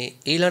කියන්නේ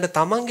ඊළඟට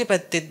තමන්ගේ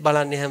පැත්තෙත්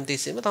බලන්නේ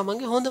හැමතිස්සෙම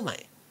තමන්ගේ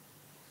හොඳමයි.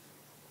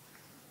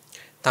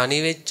 තනි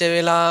වෙච්ච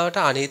වෙලාවට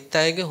අනිත්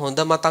අයගේ හොඳ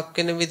මතක්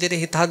වෙන විදිහට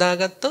හිත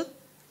හදාගත්තොත්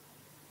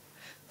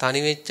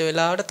තනි වෙච්ච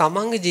වෙලාවට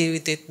තමන්ගේ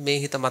ජීවිතෙත් මේ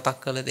හිත මතක්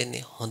කරලා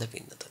දෙන්නේ හොඳ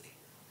පින්නතුනි.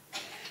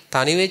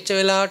 තනි වෙච්ච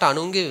වෙලාවට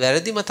අනුන්ගේ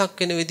වැරදි මතක්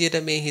වෙන විදිහට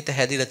මේ හිත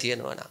හැදිලා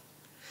තියෙනවා නම්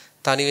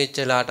තනි වෙච්ච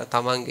වෙලාවට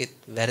තමන්ගේ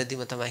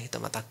වැරදිම තමයි හිත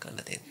මතක්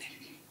කරලා දෙන්නේ.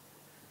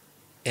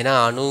 එන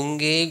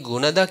අනුන්ගේ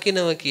ಗುಣ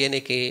දකිනව කියන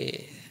එකේ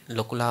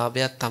ලොකු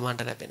ලාභයක්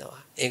Tamanට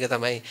ලැබෙනවා. ඒක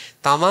තමයි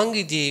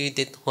Tamanගේ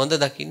ජීවිතෙත් හොඳ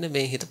දකින්න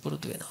මේ හිත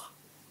පුරුදු වෙනවා.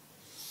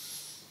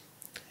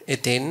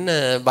 එතෙන්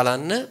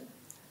බලන්න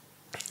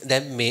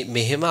දැන්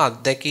මෙහෙම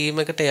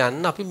අත්දැකීමකට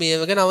යන්න අපි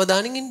මේව ගැන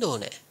අවධානයෙන් ඉන්න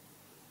ඕනේ.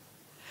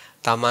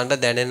 Tamanට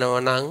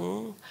දැනෙනවා නම්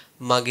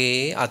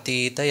මගේ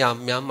අතීත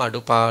යම්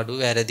අඩුපාඩු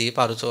වැරදි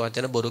පරුස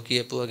වචන බොරු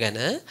කියපුව ගැන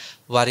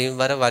වරින්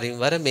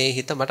වර මේ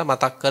හිත මට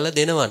මතක් කරලා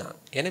දෙනවා නම්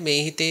කියන්නේ මේ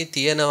හිතේ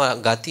තියෙන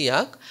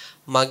ගතියක්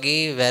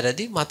මගේ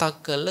වැරදි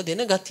මතක් කරලා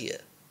දෙන ගතිය.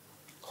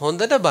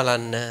 හොඳට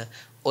බලන්න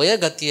ඔය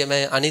ගතියම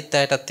අනිත්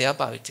අයටත් එයා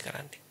පාවිච්චි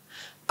කරන්නේ.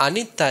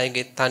 අනිත්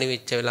අයගේ තනි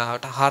වෙච්ච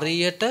වෙලාවට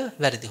හරියට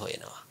වැරදි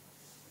හොයනවා.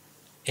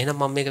 එහෙනම්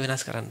මම මේක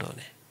වෙනස් කරන්න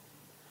ඕනේ.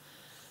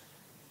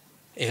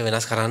 ඒක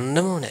වෙනස්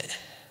කරන්නම ඕනේ.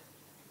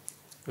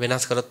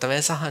 වෙනස් කරොත්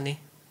තමයි සහනේ.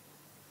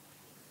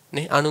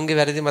 නේ අනුන්ගේ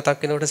වැරදි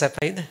මතක් වෙනකොට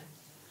සැපයිද?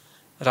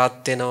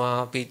 රත්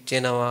වෙනවා,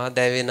 පිච්චෙනවා,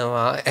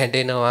 දැවෙනවා,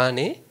 ඇඬෙනවා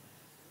නේ.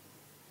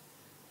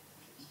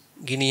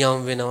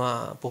 ගිනියම්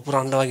වෙනවා,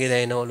 පුපුරන්න වගේ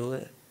දැනෙන ඔළුව.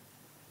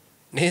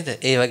 නේද?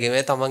 ඒ වගේම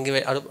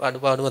තමන්ගේ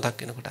අඩුපාඩු මතක්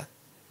වෙනකොට.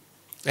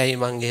 ඇයි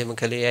මං එහෙම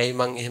කළේ? ඇයි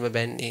මං එහෙම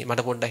බැන්නේ?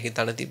 මට පොඩ්ඩක්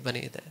හිතන්න තිබ්බ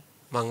නේද?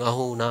 මං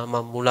අහු වුණා,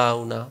 මං මුලා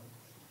වුණා.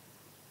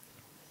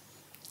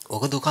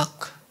 ඔක දුකක්.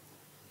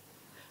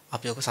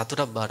 අපි ඔක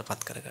සතුටක්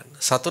බාටපත් කරගන්න.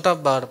 සතුටක්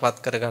බාටපත්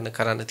කරගන්න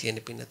කරන්න තියෙන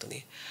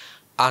පින්නතුනේ.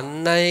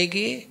 අන්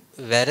අයගේ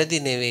වැරදි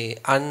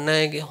නෙවෙයි, අන්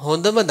අයගේ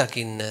හොඳම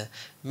දකින්න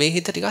මේ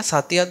හිත ටිකක්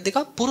සතියක්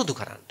දෙකක් පුරුදු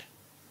කරන්න.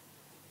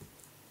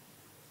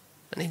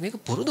 අනේ මේක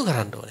පුරුදු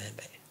කරන්න ඕනේ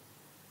හැබැයි.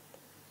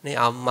 නේ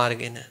අම්මා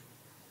අරගෙන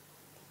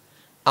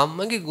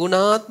අම්මගේ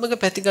ගුණාත්මක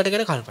පැතිකඩ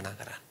ගැන කල්පනා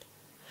කරන්න.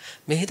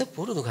 මේ හිත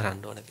පුරුදු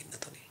කරන්න ඕනේ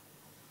පින්නතුනේ.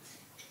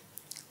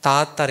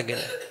 තාත්තා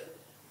අරගෙන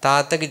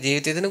තාත්තගේ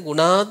ජීවිතයේ තියෙන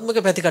ගුණාත්මක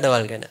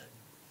පැතිකඩවල් ගැන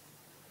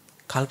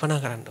කල්පනා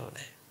කරන්න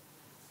ඕනේ.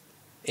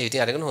 ඒ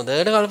විදිහ අරගෙන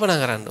හොඳට කල්පනා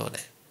කරන්න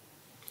ඕනේ.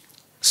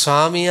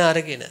 ස්වාමියා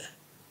අරගෙන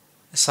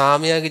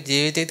ස්වාමියාගේ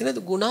ජීවිතයේ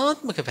තියෙන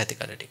ගුණාත්මක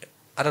පැතිකඩ ටික.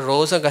 අර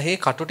රෝස ගහේ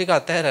කටු ටික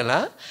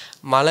අතහැරලා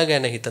මල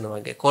ගැන හිතනවා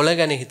වගේ, කොළ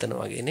ගැන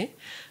හිතනවා වගේනේ.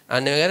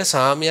 අන්න ඒ වගේ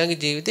ස්වාමියාගේ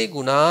ජීවිතේ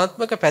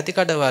ගුණාත්මක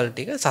පැතිකඩවල්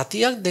ටික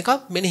සතියක්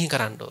දෙකක් මෙනෙහි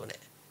කරන්න ඕනේ.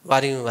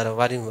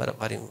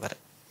 වරින් වර.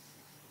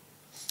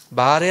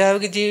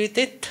 භාර්යාවගේ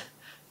ජීවිතෙත්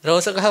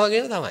රෝස ගහ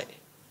වගේම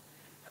තමයි.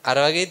 අර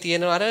වගේ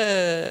තියෙනවා අර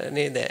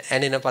නේද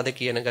ඇනෙන පද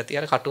කියන ගතිය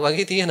අර කටු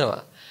වගේ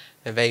තියෙනවා.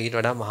 හැබැයි ඊට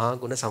වඩා මහා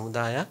ගුණ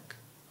සමුදායක්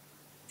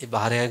ඒ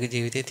භාර්යාවගේ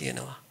ජීවිතේ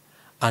තියෙනවා.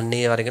 අන්න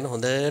ඒ වරගෙන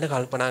හොඳට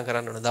කල්පනා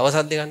කරන්න ඕන.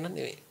 දවසක් දෙකක් නන්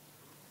නෙවෙයි.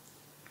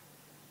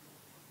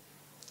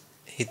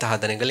 හිත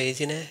හදන එක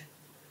ලේසි නෑ.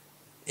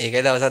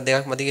 ඒකයි දවසක්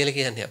දෙකක් මදි කියලා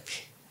කියන්නේ අපි.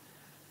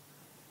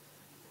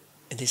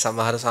 ඉතින්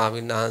සමහර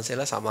ස්වාමීන්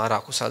වහන්සේලා සමහර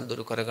අකුසල්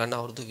දුරු කරගන්න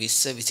අවුරුදු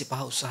 20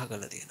 25 උත්සාහ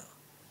කරලා තියෙනවා.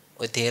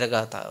 ওই තේර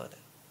ගාතාවල.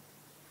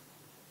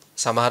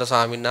 සමහර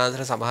ස්වාමීන්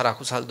වහන්සේලා සමහර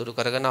අකුසල් දුරු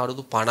කරගන්න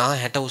අවුරුදු 50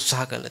 60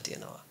 උත්සාහ කරලා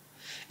තියෙනවා.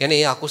 يعني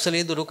මේ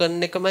අකුසලයේ දුරු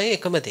කරන එකමයි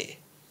එකම දේ.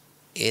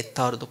 ඒත්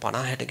අවුරුදු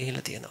 50 60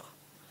 ගිහිල්ලා තියෙනවා.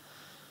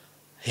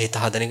 හිත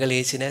හදන එක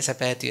ලේසි නෑ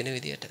සැප ඇති වෙන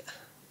විදියට.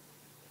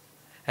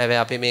 හැබැයි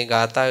අපි මේ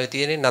ගාථාවේ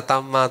තියෙන්නේ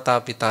නතම් මාතා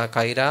පිතා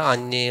කෛරා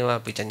අඤ්ඤේවා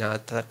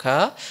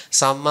පිචඤාතකා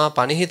සම්මා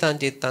පනිහිතං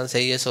චිත්තං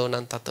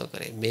සෙය්‍යසෝනං තතෝ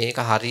කරේ. මේක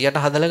හරියට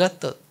හදලා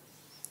ගත්තොත්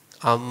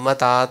අම්මා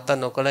තාත්තා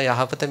නොකල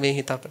යහපත මේ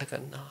හිත අපට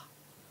කරනවා.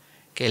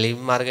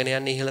 කෙලින්ම අරගෙන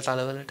යන්නේ ඉහළ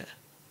තලවලට.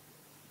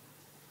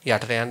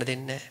 යටට යන්න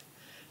දෙන්නේ නැහැ.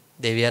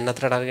 දෙවියන්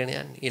අතරට අරගෙන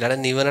යන්නේ.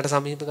 ඊළඟ නිවනට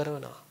සමීප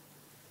කරනවා.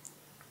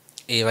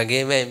 ඒ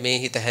වගේම මේ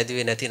හිත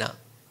හැදුවේ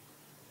නැතිනම්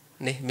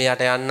නේ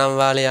මෙයට යන්නම්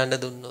වාලේ යන්න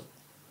දුන්නොත්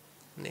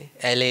නේ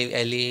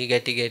ඇලි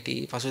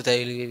ගැටි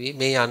පසුතැවිලි වෙවි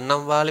මේ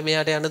යන්නම් වාලේ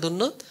මෙයට යන්න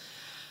දුන්නොත්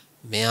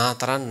මෙයා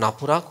තරම්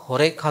නපුරක්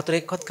හොරෙක්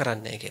හතුරෙක්වත්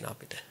කරන්නේ නැහැ කියන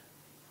අපිට.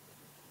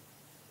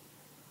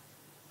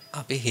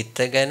 අපි හිත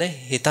ගැන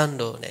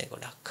හිතන්න ඕනේ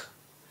ගොඩක්.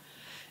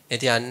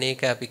 ඉතින් අන්න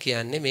ඒක අපි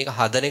කියන්නේ මේක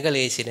හදන එක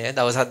ලේසි නෑ.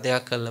 දවසක්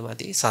දෙකක් කළා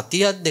මදි.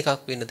 සතියක්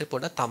දෙකක් වෙන්නතේ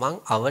පොඩ තමන්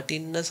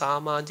අවටින්න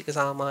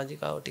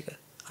සමාජිකාව ටික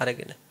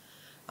අරගෙන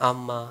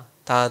අම්මා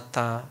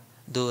තාත්තා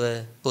දුව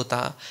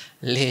පුතා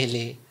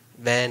ලේලි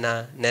බෑනා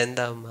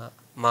නැන්දම්මා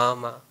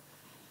මාමා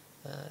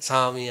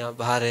සාමියා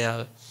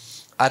භාර්යාව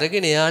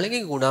අරගෙන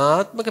එයාලගේ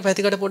ගුණාත්මක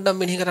පැතිකඩ පොඩ්ඩක්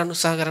මෙනෙහි කරන්න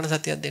උත්සාහ කරන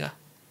සතියක් දෙකක්.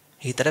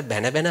 හිතට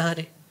බැන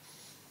හරි.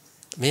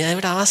 මේ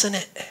අයවට ආස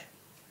නැහැ.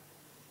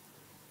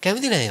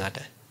 කැමති නැහැ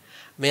ඒවට.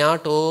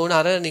 මෙයාට ඕන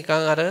අර නිකන්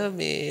අර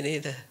මේ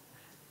නේද?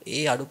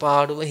 ඒ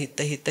අඩුපාඩුම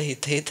හිත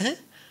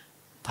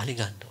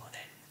පරිගන්න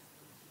ඕනේ.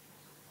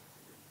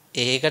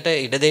 ඒකට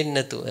ඉඩ දෙන්නේ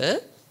නැතුව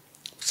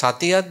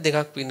සතියක්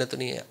දෙකක්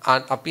පින්නතුණි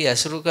අපි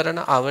ඇසුරු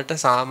කරන අවට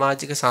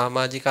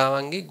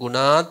සමාජිකාවන්ගේ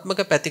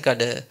ගුණාත්මක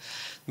පැතිකඩ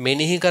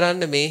මෙනෙහි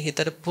කරන්න මේ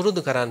හිතට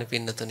පුරුදු කරන්න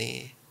පින්නතුණි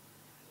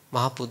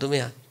මහා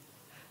පුදුමයක්.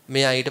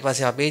 මෙයා ඊට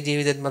පස්සේ අපේ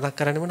ජීවිතෙත් මතක්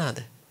කරන්නේ මොනවාද?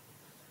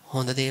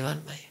 හොඳ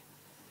දේවල්මයි.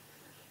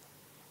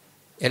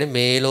 එනේ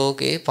මේ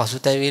ලෝකේ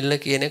පසුතැවිල්ල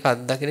කියන එක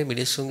අත්දකින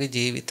මිනිස්සුන්ගේ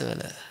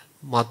ජීවිතවල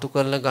මතු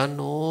කරලා ගන්න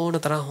ඕන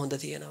තරම් හොඳ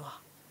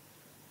තියෙනවා.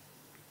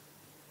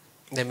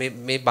 දැන්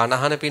මේ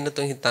බණහන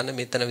පින්නතුන් හිතන්න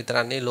මෙතන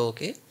විතරන්නේ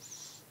ලෝකේ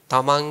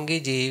තමන්ගේ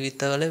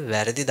ජීවිතවල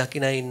වැරදි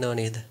දකින්න ඉන්නව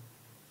නේද?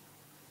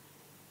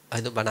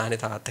 අයිද බණහනේ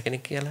තාත්තා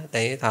කෙනෙක් කියලා.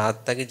 දැන් ඒ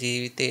තාත්තගේ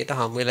ජීවිතේට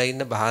හම් වෙලා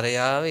ඉන්න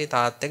භාර්යාව ඒ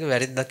තාත්තගේ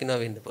වැරදි දකින්න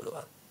වෙන්න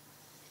පුළුවන්.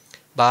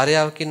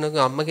 භාර්යාවක්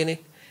ඉන්නකෝ අම්ම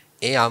කෙනෙක්.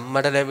 ඒ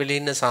අම්මට ලැබිලා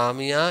ඉන්න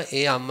සාමියා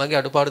ඒ අම්මගේ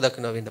අඩුපාඩු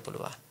දකින්න වෙන්න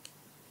පුළුවන්.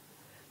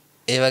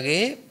 ඒ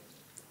වගේ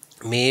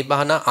මේ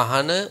බහන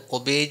අහන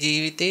ඔබේ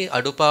ජීවිතේ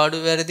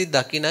අඩුපාඩු වැරදි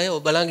දකින්න අය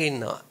ඔබ ළඟ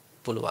ඉන්නවා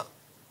පුළුවන්.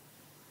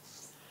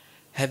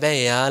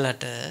 හැබැයි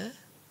එයාලට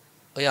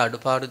ඔය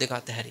අඩුපාඩු දෙක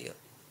අතහැරියොත්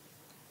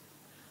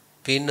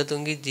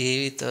පින්නතුන්ගේ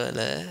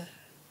ජීවිතවල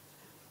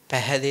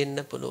පැහැදෙන්න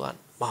පුළුවන්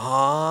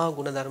මහා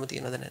ගුණ ධර්ම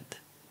තියෙනවද නැද්ද?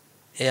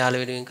 එයාල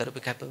වෙනුවෙන් කරපු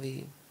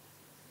කැපවීම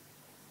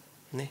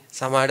නේ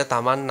සමහරට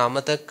Taman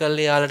නමතක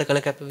කළේ එයාලට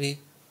කළ කැපවීම.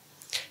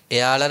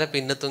 එයාලට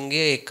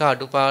පින්නතුන්ගේ එක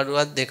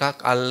අඩුපාඩුවක් දෙකක්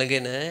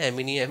අල්ලගෙන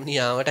ඇමිනි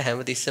ආවට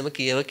හැමතිස්සම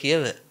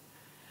කියව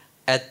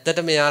ඇත්තට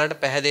මෙයාලට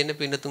පැහැදෙන්න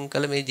පින්නතුන්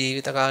කළ මේ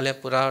ජීවිත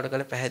කාලයක් පුරාවට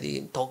කළ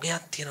පැහැදීම්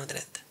තොගයක් තියෙනවද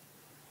නැද්ද?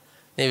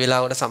 මේ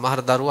වෙලාවට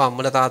සමහර දරුවෝ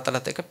අම්මලා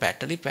තාත්තලාත් එක්ක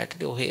පැටලි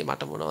ඔහේ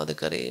මට මොනවද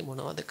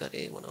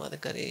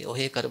කරේ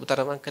ඔහේ කරපු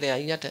තරමක් කරේ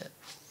අයියට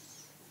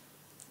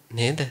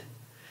නේද?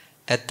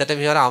 ඇත්තට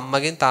මෙවර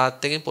අම්මගෙන්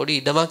තාත්තගෙන් පොඩි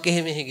ඉඩමක්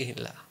එහෙම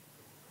ගිහිල්ලා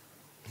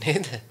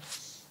නේද?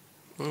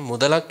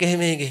 මුදලක්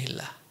එහෙම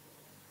ගිහිල්ලා.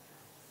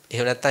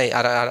 එහෙම නැත්නම්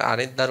අර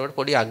අනිත් දරුවට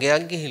පොඩි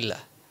අගයක්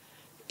ගිහිල්ලා.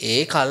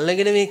 ඒ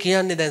කල්ලාගෙන මේ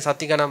කියන්නේ දැන්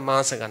සති ගණන්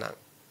මාස ගණන්.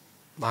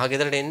 මහ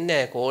ගෙදරට එන්නේ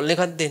නැහැ, කෝල්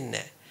එකක් දෙන්නේ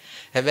නැහැ.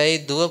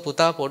 හැබැයි දුව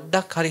පුතා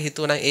පොඩ්ඩක් හරි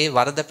හිතුවනම් ඒ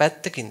වරද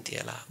පැත්තකින්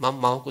තියලා මම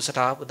මව කුසට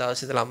ආපු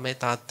දවසේ ඉඳලා අම්මයි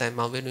තාත්තයි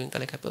මම වෙනුවෙන්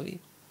කළ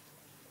කැපවීම.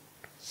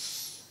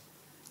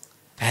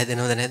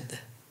 පැහැදෙනවද නැද්ද?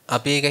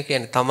 අපි ඒක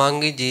කියන්නේ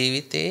තමන්ගේ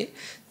ජීවිතේ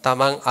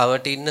තමන්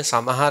අවට ඉන්න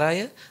සමහර අය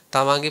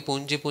තමන්ගේ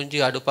පුංචි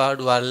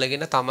අඩුපාඩු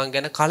අල්ලගෙන තමන්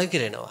ගැන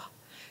කලකිරෙනවා.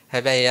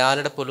 හැබැයි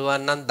එයාලට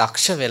පුළුවන් නම්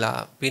දක්ෂ වෙලා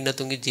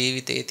පින්නතුන්ගේ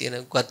ජීවිතයේ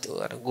තියෙන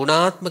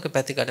ගුණාත්මක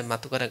පැතිකඩ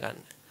මතු කරගන්න.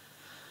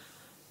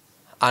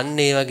 අන්න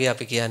ඒ වගේ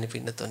අපි කියන්නේ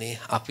පින්නතුනේ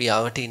අපි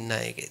අවට ඉන්න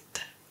අයගෙත්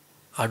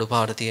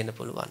අඩුපාඩු තියෙන්න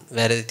පුළුවන්,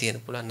 වැරදි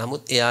තියෙන්න පුළුවන්.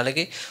 නමුත්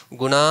එයාලගේ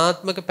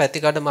ගුණාත්මක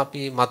පැතිකඩම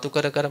අපි මතු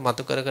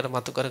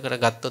කර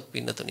ගත්තොත්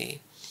පින්නතුනේ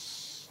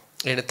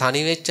එන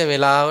තනි වෙච්ච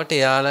වෙලාවට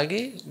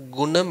එයාලගේ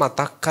ಗುಣ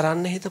මතක්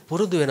කරන්න හිත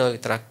පුරුදු වෙනවා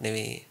විතරක්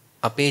නෙවෙයි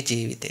අපේ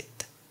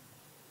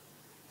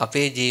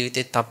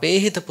ජීවිතෙත් අපේ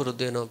හිත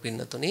පුරුදු වෙනවා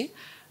පින්නතුනේ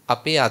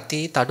අපේ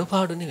අතීත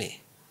අඩුපාඩු නෙවෙයි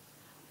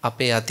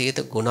අපේ අතීත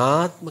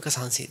ගුණාත්මක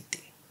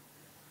සංසිද්ධි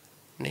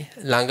නේ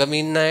ළඟම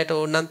ඉන්න අයට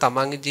ඕනනම්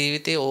තමන්ගේ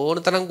ජීවිතේ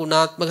ඕන තරම්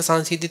ගුණාත්මක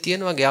සංසිද්ධි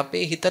තියෙන වගේ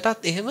අපේ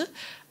හිතටත් එහෙම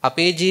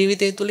අපේ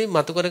ජීවිතය තුලින්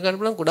මතු කර ගන්න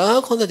පුළුවන්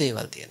ගොඩාක් හොඳ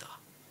දේවල්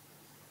තියෙනවා.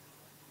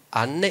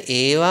 අන්න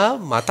ඒවා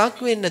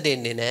මතක් වෙන්න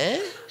දෙන්නේ නැහැ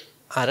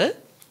අර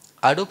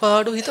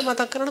අඩුපාඩු හිත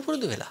මතක් කරන්න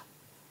පුරුදු වෙලා.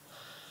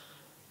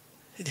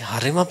 ඉතින්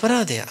හරිම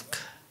අපරාධයක්.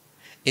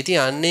 ඉතින්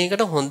අන්න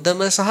ඒකට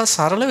හොඳම සහ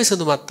සරල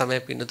විසඳුමක් තමයි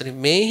පින්නතුනි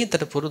මේ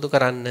හිතට පුරුදු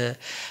කරන්න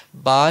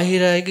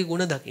බාහිර අයගේ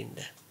ಗುಣ දකින්න.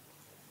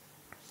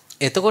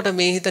 එතකොට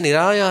මේ හිත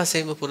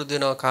નિરાයාසයෙන්ම පුරුදු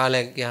වෙනවා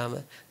කාලයක් ගියාම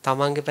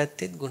තමන්ගේ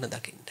පැත්තෙත් ಗುಣ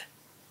දකින්න.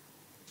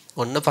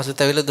 ඔන්න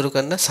පසුතැවිල්ල දුරු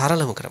කරන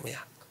සරලම ක්‍රමයක්.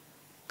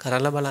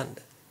 කරලා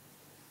බලන්න.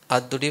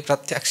 අද්දුඩි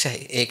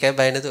ප්‍රත්‍යක්ෂයි. ඒකයි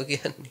බය නැතුව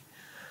කියන්නේ.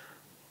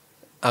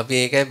 අපි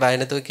ඒකයි බය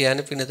නැතුව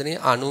කියන්නේ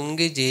පින්නතුනේ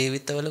අනුන්ගේ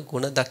ජීවිතවල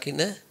ಗುಣ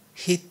දකින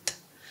හිත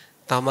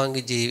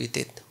තමන්ගේ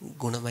ජීවිතෙත්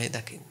ගුණමය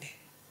දකින්නේ.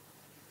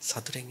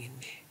 සතුටෙන්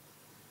ඉන්නේ.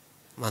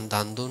 මං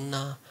දන්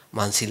දුන්නා,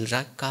 මං සිල්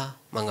රැක්කා,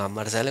 මං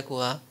අම්මට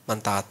සැලකුවා, මං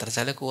තාත්තට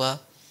සැලකුවා.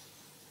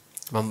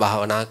 මං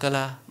භාවනා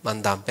කළා, මං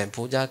දම්පැන්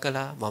පූජා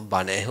කළා, මං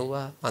බණ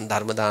ඇහුවා, මං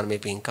ධර්ම දානමේ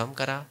පින්කම්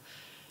කරා.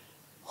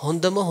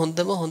 හොඳම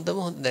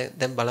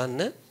දැන්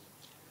බලන්න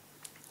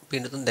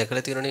පින්නතුන්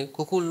දැකලා තියෙනනේ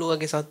කුකුල්ලු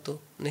වගේ සත්තු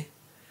නේ.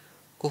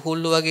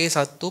 කුකුල්ලු වගේ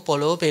සත්තු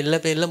පොළොව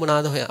පෙල්ල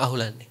මොනවාද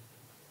අහුලන්නේ?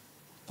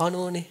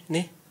 පණුවනේ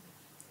නේ.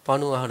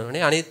 පණුව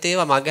අහනෝනේ. අනිත්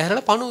ඒවා මග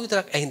ඇරලා පණුව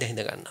විතරක් ඇහිඳ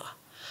ගන්නවා.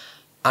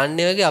 අන්න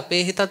ඒ වගේ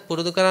අපේ හිතත්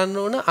පුරුදු කරන්න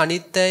ඕන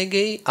අනිත්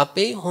අයගේ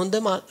අපේ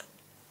හොඳම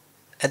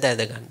ඇද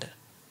ගන්න.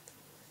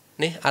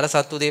 නේ අර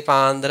සත්තු දෙේ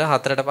පාන්දර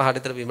 4ට 5ට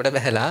විතර බිමට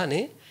බහැලා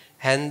නේ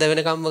හැන්ද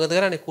වෙනකම් මොකද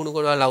කරන්නේ? කුණු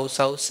කොටවල් අවුස්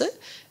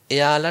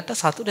එයාලට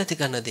සතු නැති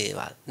කරන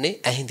දේවල් නේ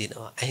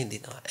ඇහිඳිනවා.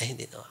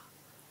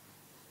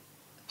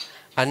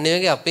 අන්න ඒ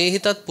වගේ අපේ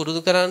හිතත්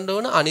පුරුදු කරන්න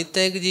ඕන අනිත්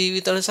අයගේ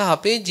ජීවිතවල සහ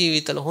අපේ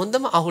ජීවිතවල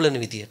හොඳම අහුලන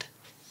විදියට.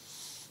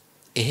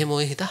 එහෙම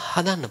ඔය හිත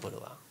හදන්න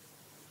පුළුවන්.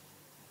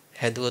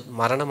 හැදුවොත්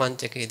මරණ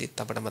මංචකයේදීත්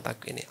අපට මතක්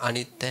වෙන්නේ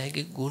අනිත්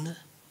අයගේ ಗುಣ.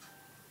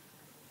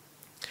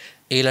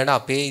 ඊළඟ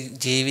අපේ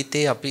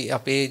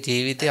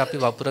ජීවිතේ අපි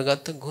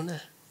වපුරගත්ත ಗುಣ.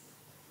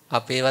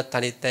 අපේවත්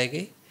අනිත්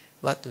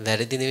අයගේවත්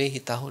වැරදි නෙවෙයි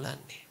හිත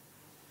අහුලන්නේ.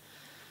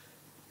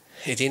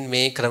 ඉතින්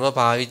මේ ක්‍රම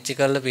පාවිච්චි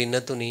කරලා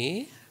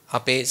පින්නතුණි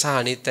අපේ සහ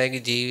අනිත්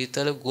අයගේ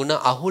ජීවිතවල ಗುಣ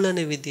අහුලන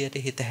විදියට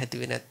හිත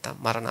හැදුවේ නැත්තම්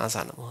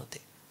මරණාසන්න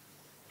මොහොතේ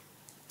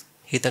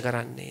හිත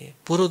කරන්නේ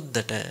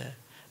පුරුද්දට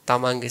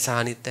තමන්ගේ සහ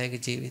අනිත් අයගේ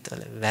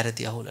ජීවිතවල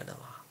වැරදි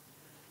අහුලනවා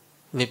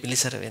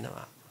විපිලිසර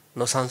වෙනවා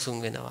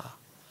නොසන්සුන් වෙනවා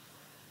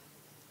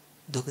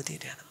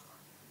දුගතියට යනවා.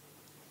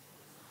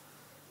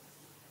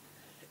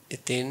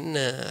 ඉතින්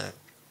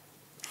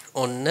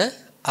ඔන්න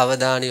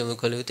අවධානය යොමු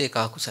කළ යුතු එක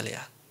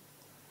අකුසලයක්.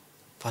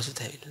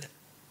 පසුතැවිල්ල.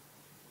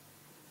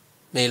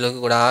 මේ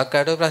ලෝකේ ගොඩාක්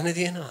අයට ප්‍රශ්න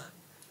තියෙනවා.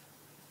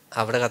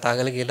 අපිට කතා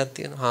කරලා කියලා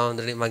තියෙනවා.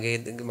 හාමුදුරනේ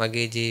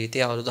මගේ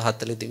ජීවිතේ අවුරුදු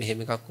 40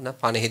 මෙහෙම එකක් වුණා.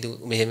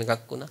 50 මෙහෙම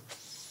එකක් වුණා.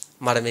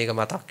 මට මේක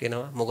මතක්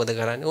වෙනවා. මොකද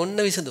කරන්නේ? ඔන්න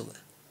විසඳුම.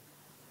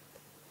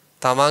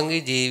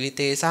 තමන්ගේ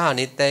ජීවිතේ සහ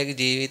අනිත් අයගේ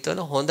ජීවිතවල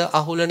හොඳ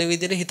අහුලන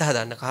විදිහට හිත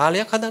හදන්න.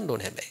 කාලයක් හදන්න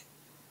ඕනේ හැබැයි.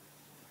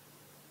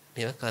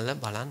 මේක කළා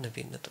බලන්න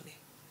පින්නතුනේ.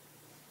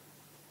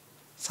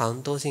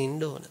 සන්තෝෂෙන්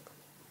ඉන්න ඕන.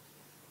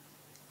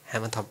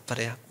 හැම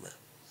තප්පරයක්ම.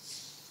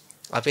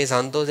 අපේ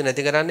සන්තෝෂය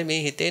නැති කරන්නේ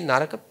මේ හිතේ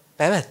නරක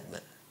පැවැත්ම.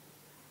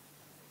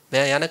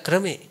 මෙයා යන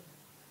ක්‍රමේ.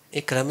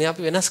 ඒ ක්‍රමය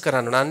අපි වෙනස්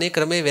කරන්න ඕන. අන්න ඒ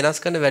ක්‍රමේ වෙනස්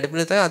කරන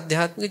වැඩපිළිවෙල තමයි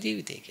ආධ්‍යාත්මික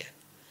ජීවිතය කියන්නේ.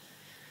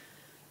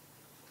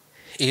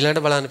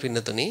 ඊළඟට බලන්න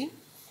පින්නතුනි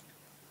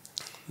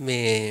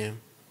මේ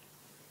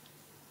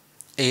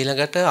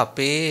ඊළඟට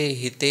අපේ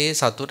හිතේ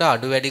සතුට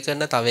අඩු වැඩි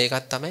කරන තව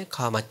එකක් තමයි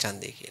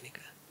කාමච්ඡන්දය කියන එක.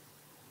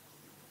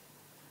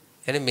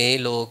 يعني මේ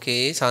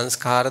ලෝකේ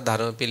සංස්කාර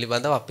ධර්ම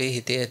පිළිබඳව අපේ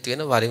හිතේ ඇති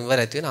වෙන වරින් වර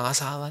ඇති වෙන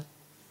ආසාවල්.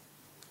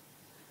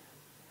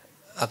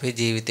 අපේ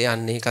ජීවිතේ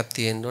අන්න එකක්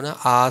තියෙන්න ඕන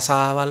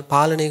ආසාවල්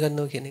පාලනය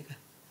කරනවා කියන එක.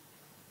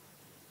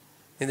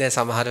 ඉතින්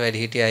සමහර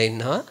වැඩිහිටියා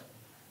ඉන්නවා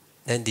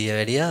දැන් දිය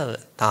වැඩියා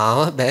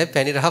තාම බෑ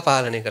පැණි රහ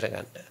පාලනය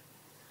කරගන්න.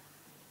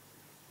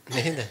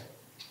 නේද?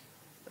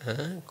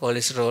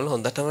 කොලෙස්ටරෝල්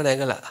හොඳටම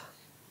නැගලා.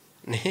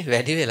 නේ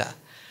වැඩි වෙලා.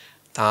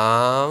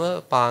 තාම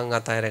පාන්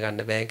අතහැර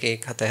ගන්න බෑ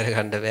කේක් අතහැර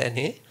ගන්න බෑ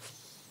නේ.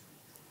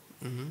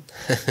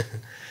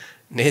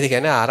 නේද?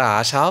 කියන්නේ අර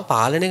ආශාව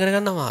පාලනය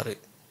කරගන්න අමාරුයි.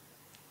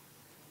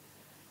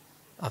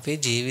 අපේ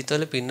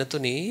ජීවිතවල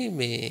පින්නතුනි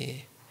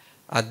මේ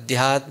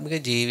අධ්‍යාත්මික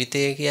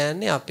ජීවිතය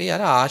කියන්නේ අපේ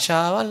අර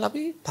ආශාවල්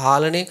අපි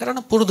පාලනය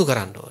කරන්න පුරුදු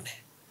කරන්න ඕනේ.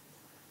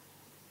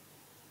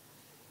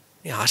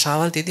 මේ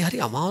ආශාවල් තියදී හරි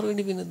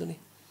අමාරුයිනේ පින්නතුනි.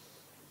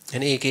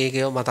 එනේ එක එක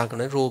ඒවා මතක්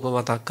කරන රූප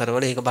මතක්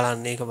කරවල ඒක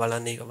බලන්න ඒක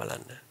බලන්න ඒක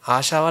බලන්න.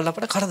 ආශාවල්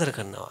අපට කරදර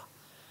කරනවා.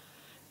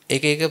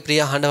 එක එක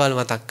ප්‍රිය හඬවල්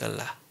මතක්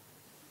කරලා.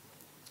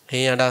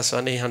 මේ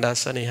හඬස්වන්නේ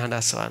හඬස්වන්නේ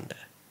හඬස්වන්න.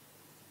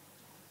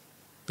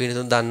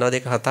 පින්නතුන් දන්නවද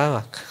ඒක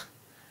කතාවක්?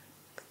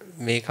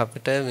 මේක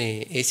අපිට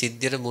මේ ඒ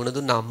සිද්ධියට මුණ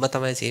දුන්න අම්මා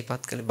තමයි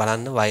සිහිපත් කළේ.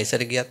 බලන්න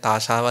වයසට ගියත්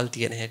ආශාවල්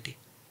තියෙන හැටි.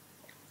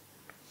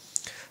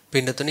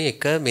 පින්නතුනි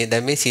එක මේ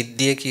දැන් මේ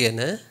සිද්ධිය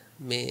කියන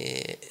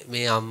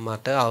මේ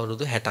අම්මට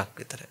අවුරුදු 60ක්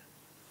විතර.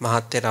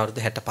 මහත්තයාට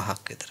අවුරුදු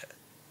 65ක් විතර.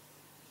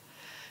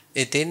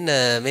 ඉතින්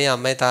මේ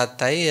අම්මයි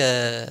තාත්තයි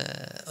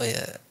ඔය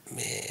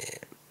මේ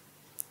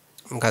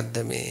මොකද්ද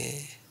මේ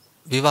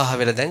විවාහ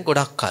වෙලා දැන්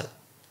ගොඩක් කල්.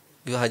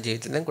 විවාහ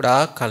ජීවිතේ දැන්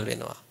ගොඩාක් කල්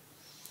වෙනවා.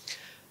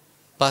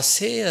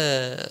 පස්සේ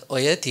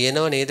ඔය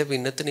තියෙනව නේද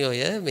පින්නතුනි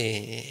ඔය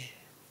මේ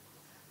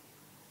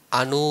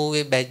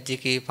 90 බැජ්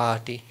එකේ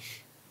පාටි.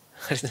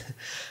 හරිද?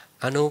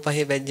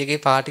 95 බැජ් එකේ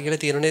පාටි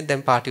කියලා තියෙන නේද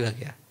දැන් පාටි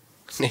වගේක්.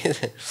 නේද?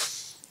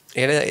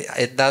 එහෙනම්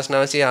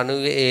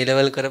 1990 A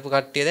level කරපු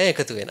කට්ටිය දැන්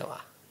එකතු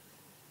වෙනවා.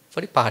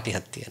 පොඩි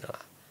පාටියක්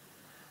තියෙනවා.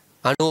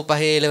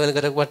 95 A level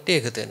කරපු කට්ටිය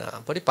එකතු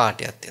වෙනවා. පොඩි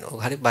පාටියක්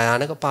තියෙනවා. හරි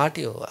භයානක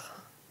පාටි ඕවා.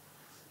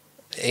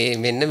 ඒ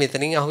මෙන්න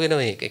මෙතනින් අහු වෙන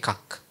මේක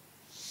එකක්.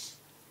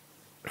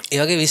 ඒ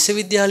වගේ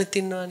විශ්වවිද්‍යාලෙත්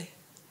ඉන්නවානේ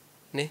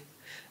නේ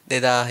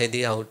 2000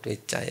 දී අවුට්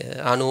වෙච්ච අය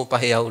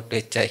 95 අවුට්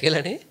වෙච්ච අය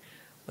කියලා නේ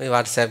ඔය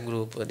WhatsApp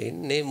group වලින්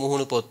නේ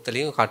මුහුණු පොත්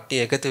වලින්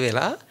කට්ටිය එකතු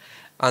වෙලා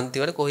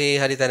අන්තිමට කොහේ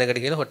හරි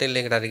තැනකට ගිහලා හොටෙල්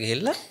එකකට හරි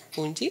ගිහිල්ලා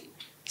පුංචි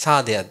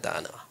සාදයක්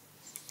දානවා.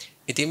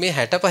 ඉතින් මේ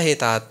 65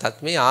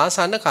 තාත්තත් මේ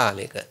ආසන්න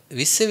කාලෙක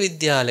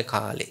විශ්වවිද්‍යාල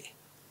කාලේ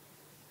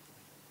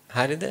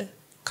හරිද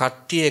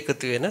කට්ටිය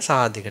එකතු වෙන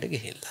සාදයකට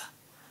ගිහිල්ලා.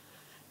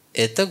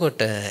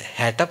 එතකොට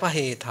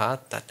 65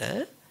 තාත්තට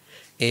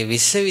ඒ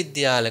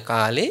විශ්වවිද්‍යාල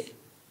කාලේ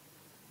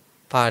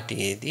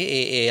පාටියේදී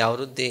ඒ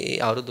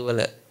අවුරුදු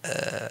වල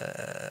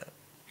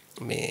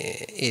මේ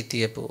ඒ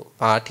තියපු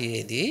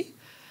පාටියේදී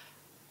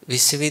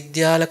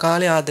විශ්වවිද්‍යාල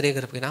කාලේ ආදරය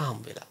කරපු කෙනා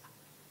හම්බ වෙලා.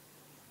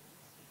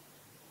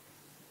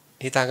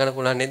 හිතා ගන්න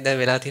පුළුවන් නේද දැන්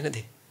වෙලා තියෙන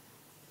දේ.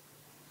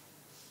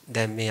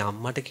 දැන් මේ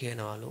අම්මට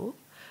කියනවලු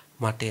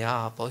මට එයා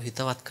ආපහු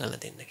හිතවත්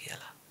කරලා දෙන්න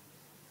කියලා.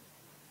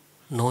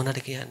 නෝනට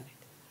කියන්නේ.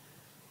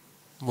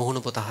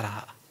 මුහුණු පොත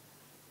හරහා.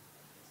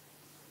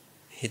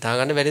 හිතා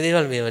ගන්න බැරි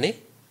දේවල් මේවනේ.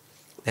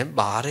 දැන්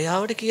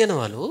භාර්යාවට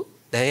කියනවලු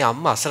දැන්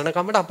අම්මා අසරණ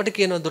කමට අපිට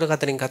කියනවා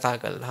දුරකථනින් කතා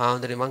කරලා.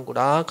 හාමුදුරනේ මං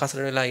ගොඩාක්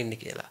අසරණ වෙලා ඉන්නේ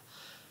කියලා.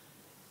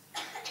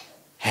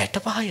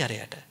 65යි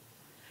අරයට.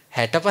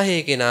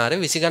 65 කෙනාර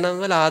 20 ගණන්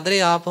වල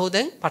ආදරේ ආපහු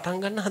දැන් පටන්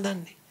ගන්න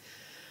හදන්නේ.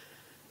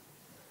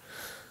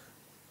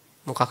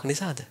 මොකක්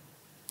නිසාද?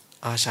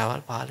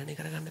 ආශාවල් පාලනය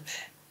කරගන්න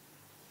බෑ.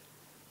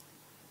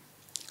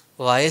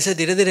 වයස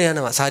දිර දිර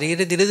යනවා.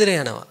 ශරීරය දිර දිර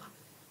යනවා.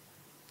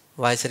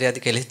 වයසට යද්දි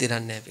කෙලෙස්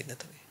දිරන්නේ නැහැ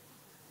පින්නතුනේ.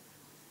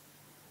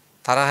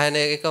 තරහ යන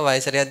එක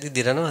වයසට යද්දි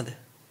දිරනවද?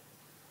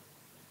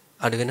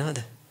 අඩු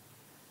වෙනවද?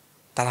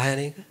 තරහ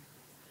යන එක?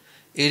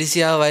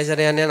 ඊර්ෂ්‍යාව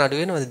වයසට යන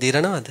අඩු වෙනවද?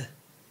 දිරනවද?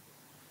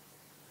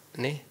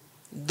 නේ?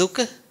 දුක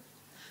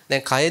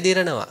දැන් කය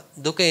දිරනවා.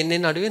 දුක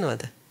එන්නේ අඩු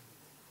වෙනවද?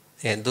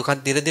 එහෙනම්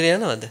දුකක් දිර දිර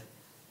යනවද?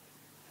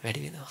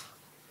 වැඩි වෙනවා.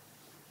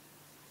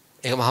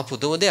 ඒක මහා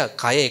පුදුම දෙයක්.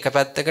 කය එක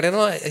පැත්තකට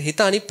යනවා, හිත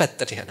අනිත්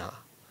පැත්තට යනවා.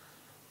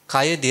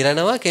 කය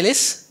දිරනවා,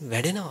 කෙලෙස්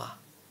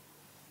වැඩෙනවා.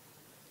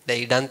 දැන්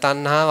ඉඩම්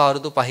තණ්හාව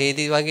අවුරුදු 5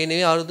 දී වගේ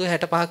නෙවෙයි අවුරුදු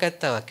 65ක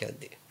 70ක්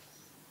යද්දී.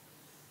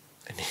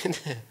 නේද?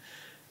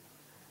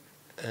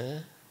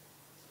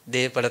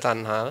 දේපල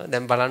තණ්හාව.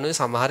 දැන් බලන්න ඔය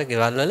සමහර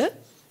ගෙවල් වල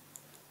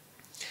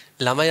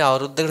ළමයි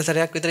අවුරුද්දකට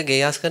සැරයක් විතර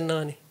ගේයාස්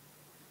කරනවානේ.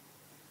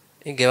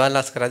 ඒ ගෙවල්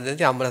අස්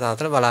කරද්දී අම්මලා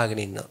තාත්තලා බලාගෙන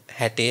ඉන්නවා.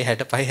 60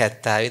 65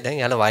 70 දැන්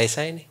යාළ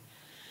වයසයිනේ.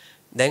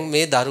 දැන්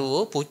මේ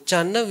දරුවෝ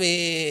පුච්චන්න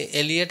මේ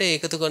එළියට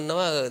එකතු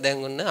කරනවා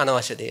දැන් ඔන්න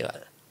අනවශ්‍ය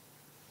දේවල්.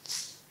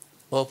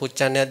 ඔය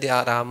පුච්චන්න යද්දී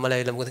ආරාම්මලා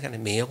ඇවිල්ලා මොකද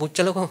කරන්නේ? මේ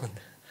පුච්චල කොහොමද?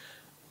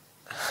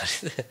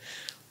 හරිද?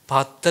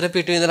 පත්තර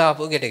පිටු ඉඳලා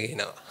ආපහු ගෙට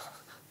ගිනවා.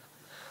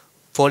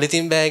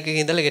 පොලිතින් බෑග්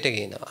එකක ඉඳලා ගෙට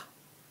ගිනවා.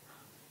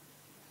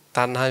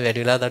 තණ්හාව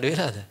වැඩි වෙලාද අඩු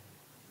වෙලාද?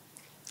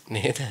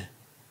 නේද?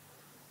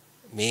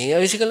 මේ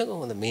අවිසිකල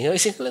කොහොමද? මේ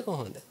අවිසිකල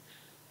කොහොමද?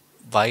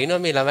 වයින්ව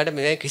මේ ළමයට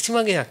මේ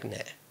කිසිම ගයක්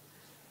නැහැ.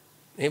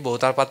 මේ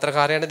බෝතල්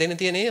පත්‍රකාරයන්ට දෙන්න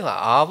තියෙන ඒවා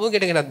ආපහු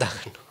ගෙට ගෙනත්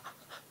දාගන්නවා.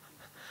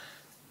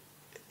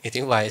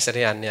 ඉතින් වයසට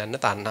යන්න යන්න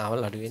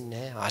තණ්හාවල් අඩු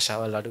වෙන්නේ නැහැ,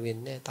 ආශාවල් අඩු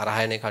වෙන්නේ නැහැ, තරහ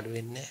යන එක අඩු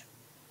වෙන්නේ නැහැ.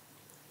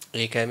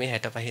 ඒකයි මේ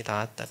 65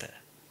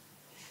 තාත්තට.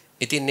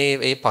 ඉතින්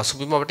මේ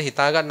පසුබිම අපිට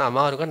හිතා ගන්න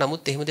අමාරුක.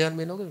 නමුත් එහෙම දේවල්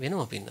මේ ලෝකෙ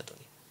වෙනව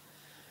පින්නතුනි.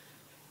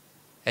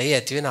 ඇයි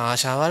ඇති වෙන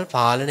ආශාවල්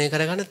පාලනය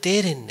කරගන්න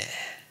තේරෙන්නේ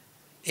නැහැ.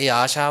 ඒ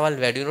ආශාවල්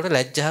වැඩි වෙනකොට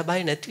ලැජ්ජා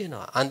බය නැති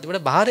වෙනවා.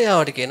 අන්තිමට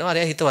භාර්යාවට කියනවා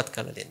අරයා හිතවත්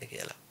කරලා දෙන්න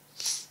කියලා.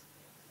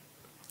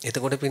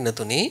 එතකොට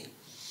පින්නතුනි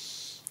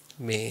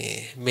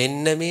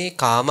මෙන්න මේ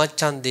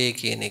කාමච්ඡන්දය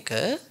කියන එක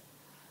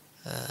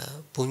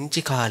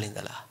පුංචි කාලේ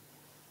ඉඳලා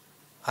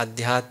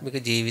ආධ්‍යාත්මික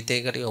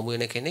ජීවිතයකට යොමු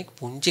වෙන කෙනෙක්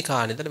පුංචි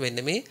කාලේ ඉඳලා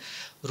මෙන්න මේ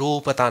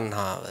රූප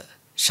තණ්හාව,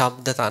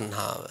 ශබ්ද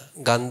තණ්හාව,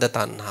 ගන්ධ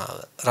තණ්හාව,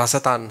 රස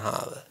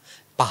තණ්හාව,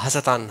 පහස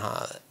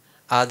තණ්හාව,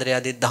 ආදරය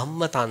ආදී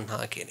ධම්ම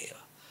තණ්හා කියන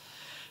ඒවා.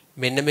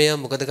 මෙන්න මේවා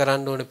මොකද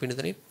කරන්න ඕනේ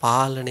පිළිතුරේ?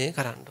 පාලනය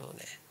කරන්න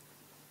ඕනේ.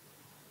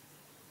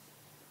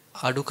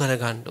 අඩු කර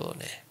ගන්න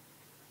ඕනේ.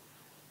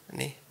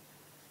 නේ?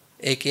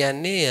 ඒ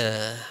කියන්නේ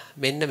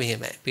මෙන්න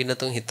මෙහෙමයි.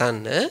 පින්නතුන්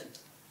හිතන්න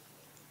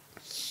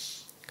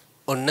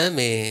ඔන්න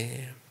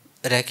මේ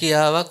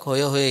රැකියාවක්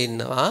හොය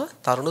ඉන්නවා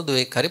තරුණ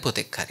දුවෙක් හරි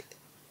පුතෙක් හරි.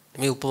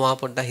 මේ උපමා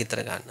පොඩ්ඩක්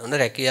හිතර ගන්න. ඔන්න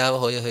රැකියාව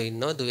හොය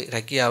ඉන්නවා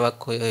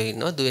රැකියාවක් හොය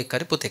ඉන්නවා දුවෙක්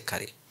හරි පුතෙක්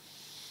හරි.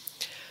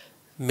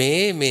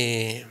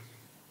 මේ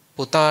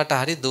පුතාට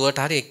හරි දුවට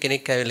හරි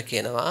එක්කෙනෙක් ඇවිල්ලා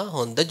කියනවා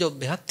හොඳ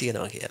ජොබ් එකක්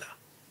තියෙනවා කියලා.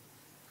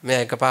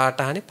 මෙයා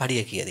එකපාරට අහන්නේ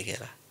පඩිය කීයද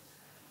කියලා.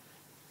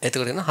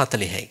 එතකොට එනවා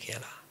 40යි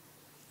කියලා.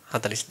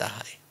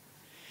 40000යි.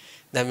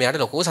 දැන් මෙයාට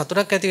ලොකු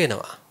සතුටක් ඇති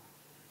වෙනවා.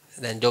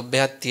 දැන් ජොබ්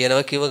එකක්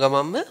තියෙනවා කිව්ව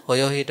ගමන්ම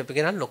හොය හිටපු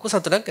කෙනාට ලොකු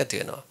සතුටක් ඇති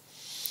වෙනවා.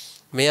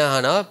 මෙයා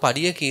අහනවා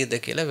පඩිය කීයද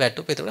කියලා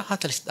වැටුප එතකොට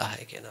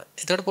 40000යි කියනවා.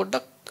 එතකොට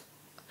පොඩ්ඩක්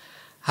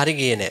හරි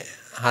ගියේ නෑ.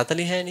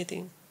 40යි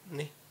ඉතින්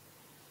නේ.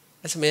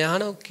 එස් මෙයා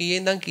අහනවා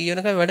කීයෙන් ඉඳන් කී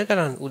වෙනකම් වැඩ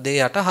කරන්නේ? උදේ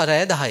 8 හරය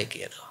 10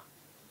 කියනවා.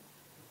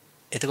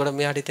 එතකොට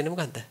මෙයාට හිතෙන්නේ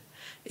මොකද්ද?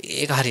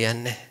 ඒක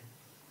හරියන්නේ නෑ.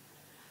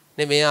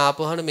 නේ මෙයා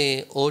ආපහුන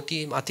මේ OT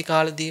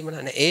අතිකාල දීම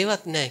නෑ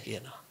ඒවත් නෑ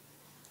කියනවා.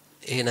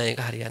 එහෙනම්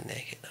ඒක හරියන්නේ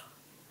නෑ කියනවා.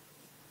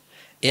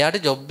 එයාට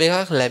ජොබ්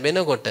එකක්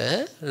ලැබෙනකොට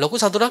ලොකු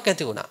සතුටක්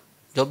ඇති වුණා.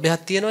 ජොබ්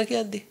එකක් තියෙනවා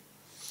කියද්දි.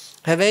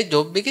 හැබැයි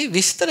ජොබ් එකේ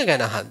විස්තර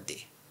ගැන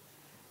අහද්දී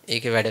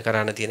ඒකේ වැඩ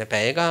කරන්න තියෙන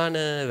පැය ගාන,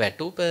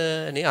 වැටුප,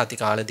 නේ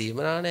අතිකාල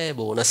දීමනා නෑ,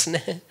 බෝනස්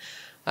නෑ.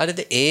 හරිද?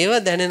 ඒව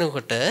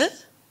දැනෙනකොට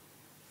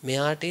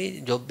මෙයාට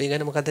ජොබ් එක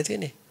ගැන මොකද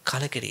තියෙන්නේ?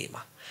 කලකිරීමක්.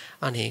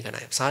 අනේ ඒක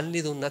නෑ.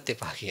 සල්ලි දුන්නත්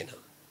එපා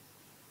කියනවා.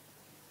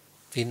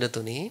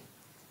 පින්නතුනි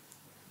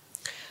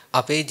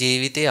අපේ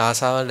ජීවිතයේ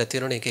ආසාවල්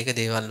ඇති වෙන එක එක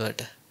දේවල්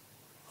වලට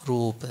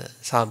රූප,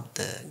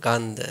 ශබ්ද,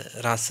 ගන්ධ,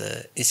 රස,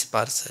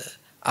 ස්පර්ශ,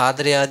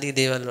 ආදරය ආදී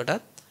දේවල්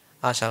වලටත්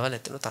ආශාවල්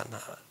ඇති වෙන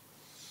තණ්හාව.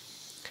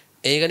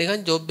 ඒක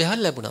නිකන් ජොබ් එකක්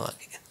ලැබුණා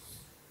වගේ.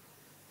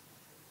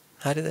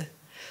 හරිද?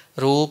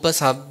 රූප,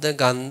 ශබ්ද,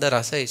 ගන්ධ,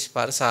 රස,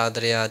 ස්පර්ශ,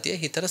 ආදරය ආදී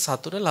හිතට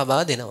සතුට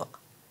ලබා දෙනවා.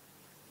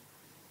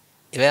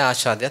 ඒවැ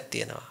ආශාදයක්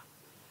තියෙනවා.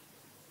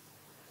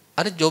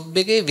 අර ජොබ්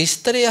එකේ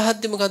විස්තරය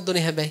අහද්දි මොකක්ද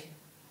උනේ හැබැයි?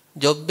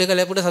 ජොබ් එක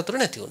ලැබුණ සතුට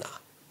නැති වුණා.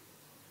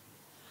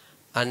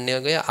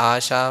 අන්‍යගේ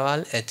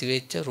ආශාවල් ඇති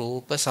වෙච්ච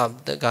රූප,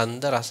 ශබ්ද,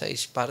 ගන්ධ, රස,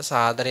 ස්පර්ශ,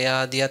 ආදරය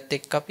ආදියත්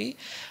එක්ක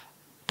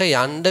අපිට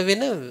යන්න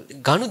වෙන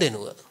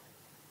ගනුදෙනුව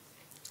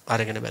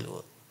අරගෙන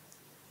බැලුවොත්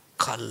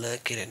කල්ල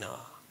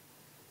කිරෙනවා.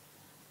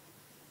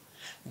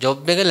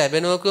 ජොබ් එක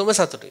ලැබෙනවකම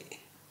සතුටුයි.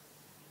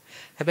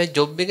 හැබැයි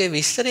ජොබ් එකේ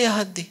විස්තරය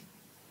අහද්දි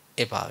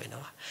එපා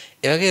වෙනවා.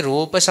 ඒ වගේ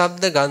රූප,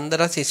 ශබ්ද, ගන්ධ,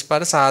 රස,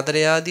 ස්පර්ශ,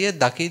 ආදරය ආදිය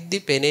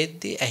දකිද්දි,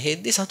 පෙනෙද්දි,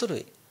 ඇහෙද්දි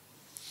සතුටුයි.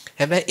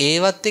 හැබැයි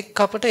ඒවත් එක්ක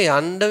අපට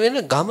යන්න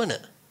වෙන ගමන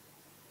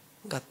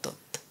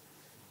ගත්තොත්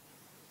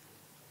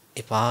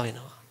එපා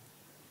වෙනවා.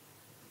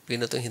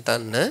 වෙනතුන්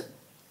හිතන්න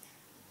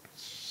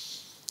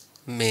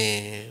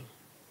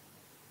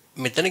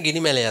මෙතන ගිනි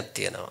මැලයක්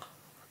තියෙනවා.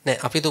 නෑ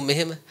අපි තුන්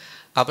මෙහෙම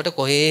අපිට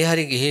කොහේ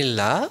හරි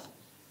ගිහිල්ලා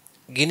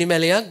ගිනි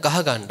මැලයක් ගහ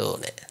ගන්න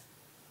ඕනේ.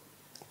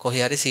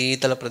 කොහේ හරි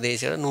සීතල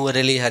ප්‍රදේශයකට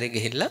නුවරඑළිය හරි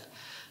ගිහිල්ලා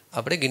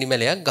අපිට ගිනි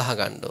මැලයක් ගහ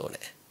ගන්න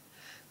ඕනේ.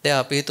 දැන්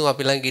අපි හිතුව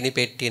අපි ළඟ ගිනි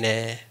පෙට්ටි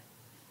නෑ,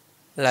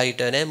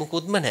 ලයිටර් නෑ,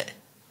 මුකුත්ම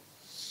නෑ.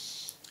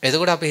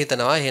 එතකොට අපි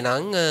හිතනවා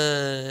එහෙනම්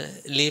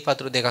ලී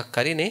පතුරු දෙකක්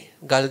හරි නේ,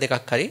 ගල්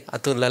දෙකක් හරි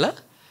අතුල්ලලා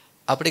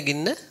අපිට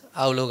ගින්න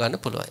අවුලව ගන්න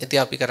පුළුවන්. ඉතින්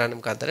අපි කරන්නේ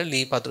මොකද්ද?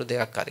 ලී පතුරු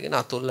දෙකක් අරගෙන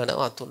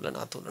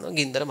අතුල්ලනවා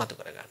ගින්දර මතු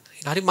කර ගන්න.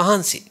 ඒක හරි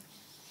මහන්සි.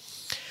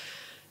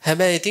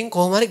 හැබැයි ඉතින්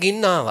කොහොම හරි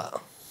ගින්න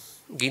ආවා.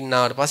 ගින්න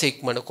ආවට පස්සේ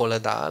ඉක්මනට කොළ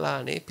දාලා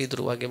නේ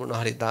පිදුරු වගේ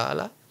මොනවා හරි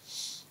දාලා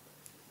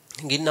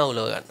ගින්න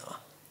අවුලව ගන්නවා.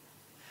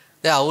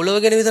 දැන්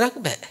අවුලවගෙන විතරක්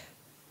බෑ.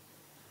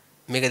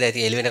 මේක දැන්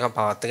ඉතින් එළි වෙනකම්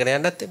පවත්වාගෙන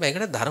යන්නත් එපා.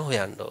 ඒකට දර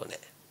හොයන්න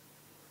ඕනේ.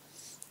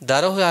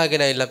 දර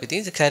හොයාගෙන ඇවිල්ලා අපි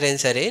ඉතින් සැරෙන්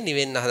සැරේ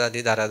නිවෙන්න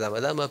හදාදී දර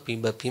දම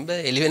පිඹ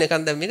එළි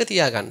වෙනකම් දැන් මේක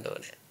තියාගන්න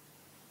ඕනේ.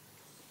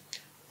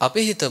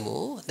 අපි හිතමු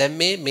දැන්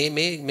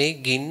මේ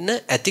ගින්න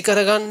ඇති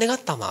කරගන්න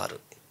එකත්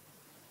අමාරුයි.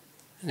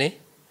 නේ?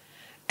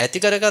 ඇති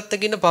කරගත්ත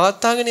ගින්න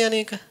පවත්වාගෙන යන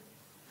එක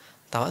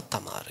තවත්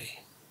අමාරුයි.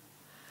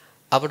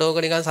 අපිට ඕක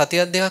නිකන්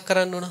සතියක් දෙකක්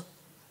කරන්න උනා.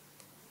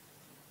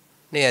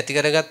 නේ ඇති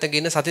කරගත්ත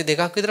ගින්න සති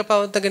දෙකක් විතර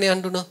පවත්වාගෙන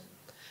යන්න උනා.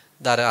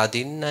 දර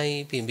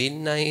අදින්නයි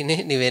පිඹින්නයි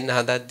නේ නිවෙන්න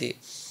හදද්දී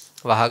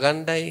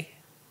වහගණ්ඩයි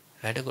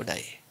වැඩ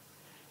ගොඩයි.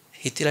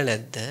 හිතිලා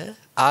නැද්ද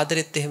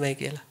ආදරෙත් එහෙමයි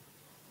කියලා?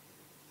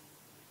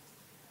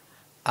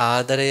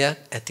 ආදරයක්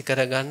ඇති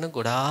කරගන්න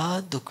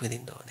ගොඩාක් දුක්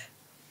විඳින්න ඕනේ.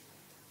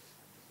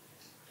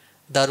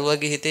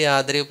 දරුවගේ හිතේ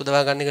ආදරය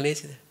උපදවා ගන්න එක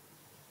ලේසිද?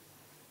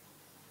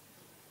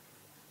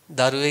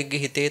 දරුවෙක්ගේ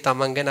හිතේ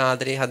තමන් ගැන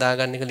ආදරය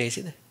හදාගන්න එක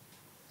ලේසිද?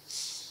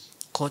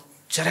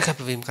 කොච්චර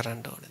කැපවීම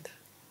කරන්න ඕනද?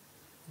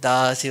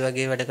 දාසි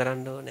වගේ වැඩ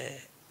කරන්න ඕනේ.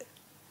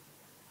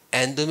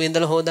 ඇඳුමේ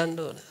ඉඳලා හොදන්න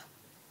ඕන.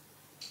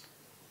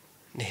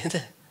 නේද?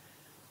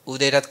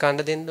 උදේටත්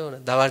කන්න දෙන්න ඕන,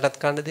 දවල්ටත්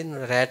කන්න දෙන්න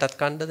ඕන, රැයටත්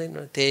කන්න දෙන්න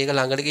ඕන. තේ එක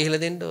ළඟට ගිහිල්ලා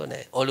දෙන්න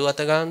ඕනේ. ඔළුව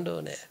අත ගන්න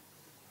ඕනේ.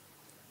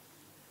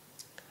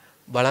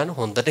 බලන්න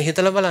හොඳට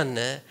හිතලා බලන්න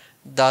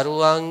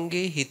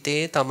දරුවන්ගේ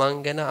හිතේ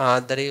තමන් ගැන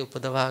ආදරේ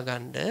උපදවා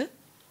ගන්න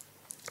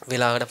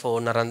වෙලාවට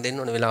ෆෝන් අරන් දෙන්න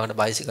ඕන, වෙලාවට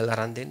බයිසිකල්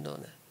අරන් දෙන්න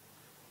ඕන.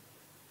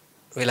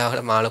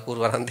 වෙලාවට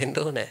මාළකුරු අරන් දෙන්න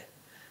ඕනේ.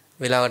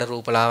 වෙලාවට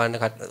රූපලාවන්‍ය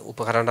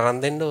උපකරණ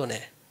අරන් දෙන්න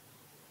ඕනේ.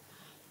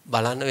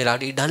 බලන්න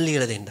වෙලාවට ඉඩම්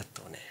ලියලා දෙන්නත්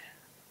ඕනේ.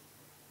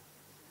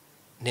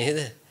 නේද?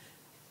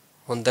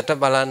 හොඳට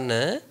බලන්න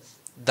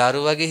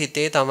දරුවගේ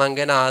හිතේ තමන්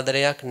ගැන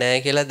ආදරයක්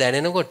නැහැ කියලා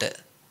දැනෙනකොට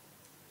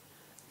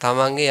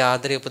තමන්ගේ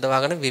ආදරය උපදවා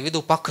ගන්න විවිධ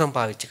උපක්‍රම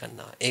පාවිච්චි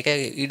කරනවා.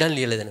 ඒකයි ඉඩම්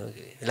ලියලා දෙනවා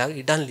කියන්නේ.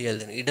 වෙලාවට ඉඩම් ලියලා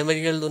දෙනවා. ඉඩම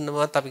ලියලා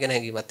දුන්නමත් අපි ගැන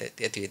හැඟීමක්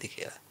ඇති වෙති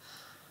කියලා.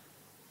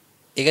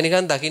 ඒක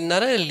නිකන් දකින්න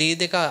අර ලී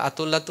දෙක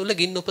අතුල්ලා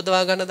ගින්න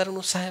උපදවා ගන්න දරන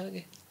උත්සාහය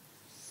වගේ.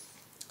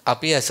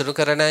 අපි ඇසුරු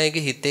කරන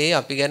අයගේ හිතේ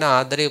අපි ගැන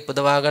ආදරය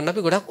උපදවා ගන්න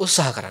අපි ගොඩක්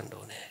උත්සාහ කරන්න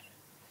ඕනේ.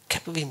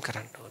 කැපවීම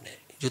කරන්න ඕනේ.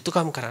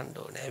 යුතුයකම් කරන්න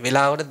ඕනේ.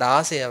 වෙලාවට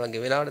 16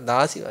 වගේ, වෙලාවට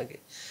 16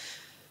 වගේ.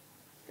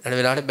 අර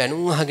වෙලාවට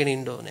බැනුම් අහගෙන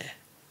ඉන්න ඕනේ.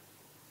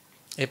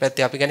 ඒ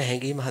පැත්තේ අපි ගැන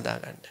හැඟීම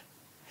හදාගන්න.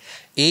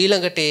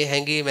 ඊළඟට ඒ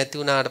හැඟීම ඇති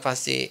වුණාට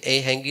පස්සේ ඒ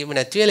හැඟීම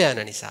නැති වෙලා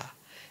යන නිසා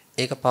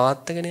ඒක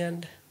පවත්වාගෙන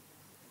යන්න.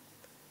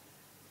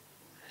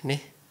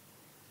 නේ?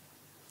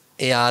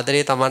 ඒ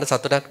ආදරේ තමයි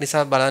සතුටක්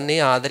නිසා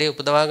බලන්නේ ආදරේ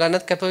උපදවා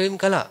ගන්නත් කැපවීම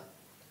කළා.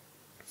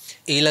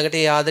 ඊළඟට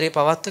ඒ ආදරේ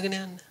පවත්වාගෙන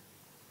යන්න.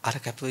 අර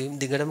කැපවීම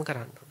දිගටම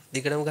කරන්න ඕන.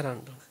 දිගටම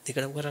කරන්න ඕන.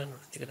 දිගටම කරන්න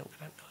ඕන. දිගටම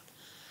කරන්න ඕන.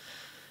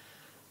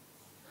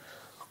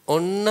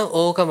 ඔන්න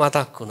ඕක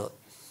මතක්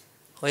වුණොත්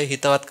ඔය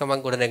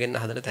හිතවත්කමක් ගොඩ නැගෙන්න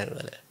හදන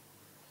තැන්වල.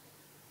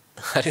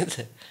 හරිද?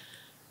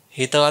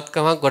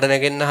 හිතවත්කමක් ගොඩ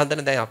නැගෙන්න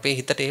හදන දැන් අපේ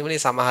හිතට එහෙමනේ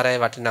සමහර අය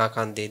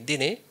වටිනාකම් දෙද්දි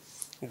නේ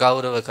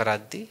ගෞරව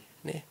කරද්දි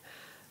නේ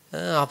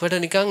අපිට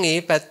නිකන් ඒ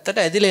පැත්තට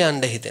ඇදිලා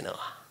යන්න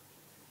හිතෙනවා.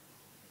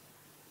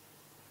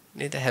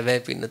 නේද?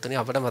 හැබැයි පින්නතුනේ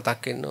අපිට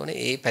මතක් වෙන්න ඕනේ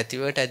ඒ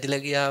පැතිවලට ඇදිලා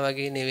ගියා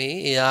වගේ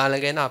නෙවෙයි එයාලා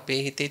ගැන අපේ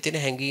හිතේ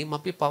තියෙන හැඟීම්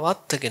අපි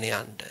පවත්වාගෙන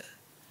යන්න.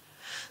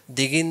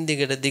 දිගින්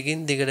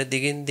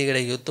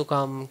දිගට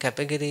යුතුයකම්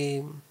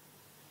කැපකිරීම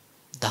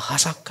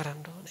දහසක්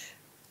කරන්න ඕනේ.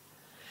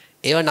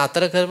 ඒව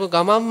නතර කරපු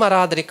ගමන්ම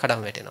ආදරේ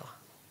කඩම් වැටෙනවා.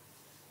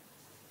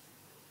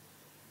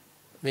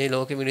 මේ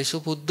ලෝකෙ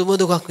මිනිස්සු පුදුම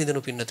දුකක්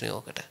විඳිනු පින්නතුනේ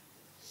ඕකට.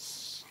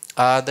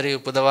 ආදරේ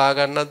උපදවා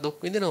ගන්නත්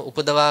දුක් විඳිනවා.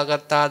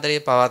 උපදවාගත් ආදරේ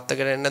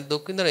පවත්වාගෙන යන්නත්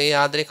දුක් විඳිනවා. ඒ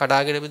ආදරේ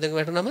කඩාගෙන බිඳගෙන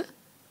වැටුනම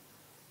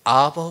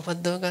ආපහු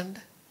පද්දව ගන්න.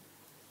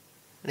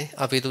 නේ?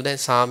 අපි හිතුව දැන්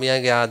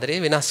සාමියාගේ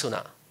ආදරේ වෙනස්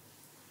වුණා.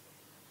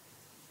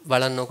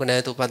 බලන්නකො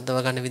නැවත උපද්දව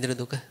ගන්න විදිහට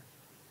දුක.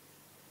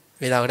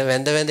 වෙලාවට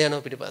වැඳ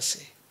යනවා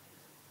පිටිපස්සේ.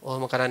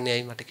 ඔහොම කරන්නේ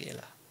ඇයි මට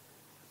කියලා.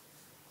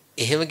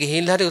 එහෙම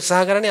ගිහිල්ලා හරි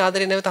උත්සාහ කරන්නේ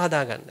ආදරේ නැවත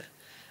හදාගන්න.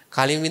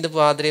 කලින් විඳපු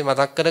ආදරේ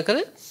මතක් කර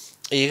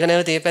ඒක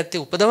නැවත ඒ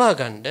පැත්තේ උපදවා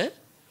ගන්න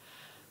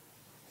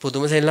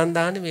පුදුම සෙල්ලම්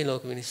දාන්නේ මේ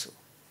ලෝක මිනිස්සු.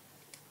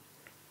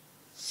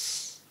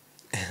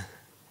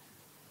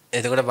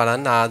 එතකොට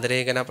බලන්න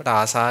ආදරය ගැන අපට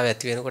ආසාව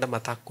ඇති වෙනකොට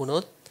මතක්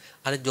වුණොත්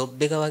අර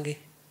ජොබ් එක වගේ.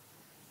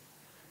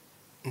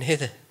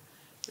 නේද?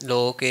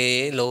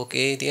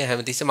 ලෝකේ ඉතින්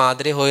හැමතිස්සෙම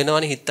ආදරේ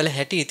හොයනවනේ හිතල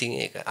හැටි ඉතින්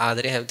ඒක.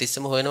 ආදරේ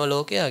හැමතිස්සෙම හොයනවා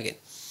ලෝකයාගෙන්.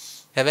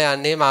 හැබැයි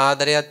අන්නේ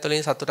ආදරයත්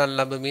වලින් සතුටක්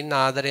ලැබමින්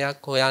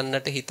ආදරයක්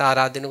හොයන්නට හිත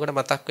ආරාධිනකොට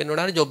මතක් වෙන්න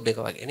ඕන ජොබ් එක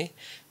වගේ නේ.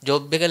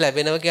 ජොබ් එක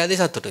ලැබෙනවා කියද්දි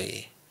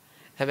සතුටුයි.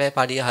 හැබැයි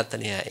පඩිය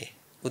 40යි.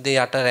 උදේ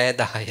 8 රෑ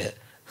 10.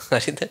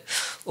 හරිද?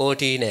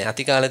 OT නෑ,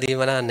 අතිකාල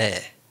දීමනා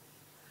නෑ.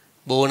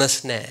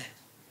 බෝනස් නෑ.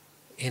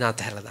 එහෙනම්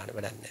අතහැරලා දාන්න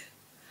වැඩක් නෑ.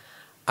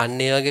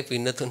 අන්න ඒ වගේ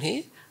පින්නතුනේ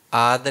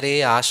ආදරේ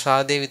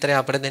ආස්වාදයේ විතරයි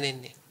අපිට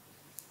දැනෙන්නේ.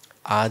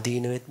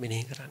 ආදීනවෙත්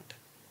මෙනෙහි කරන්න.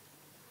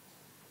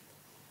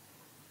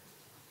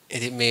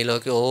 ඉතින් මේ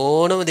ලෝකේ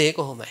ඕනම දෙයක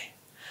කොහොමයි.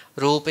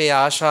 රූපේ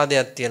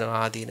ආස්වාදයක්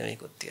තියෙනවා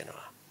ආදීනවෙකුත්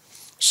තියෙනවා.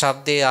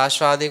 ශබ්දේ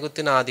ආස්වාදයකුත්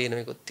තියෙනවා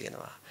ආදීනවෙකුත්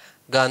තියෙනවා.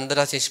 ගන්ධ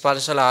රස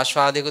ස්පර්ශ වල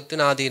ආස්වාදයකුත්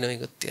තියෙනවා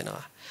ආදීනවෙකුත්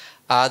තියෙනවා.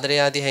 ආදරය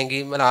ආදී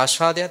හැඟීම් වල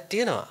ආස්වාදයක්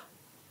තියෙනවා.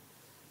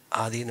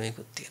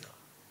 ආදීනොයිකුත් තියෙනවා.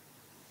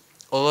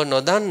 ඔව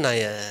නොදන්න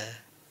අය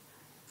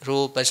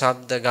රූප,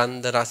 ශබ්ද,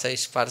 ගන්ධ, රස,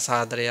 ස්පර්ශ,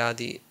 ආදරය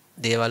ආදී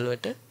දේවල්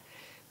වලට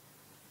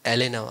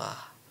ඇලෙනවා,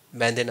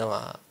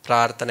 බැඳෙනවා,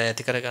 ප්‍රාර්ථනා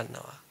ඇති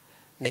කරගන්නවා.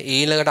 නේ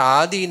ඊළඟට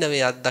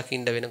ආදීනවේ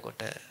අත්දකින්න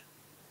වෙනකොට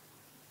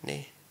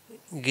නේ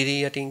ගිරි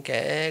යටින්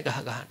කෑ ගහ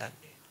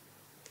ගහටන්නේ.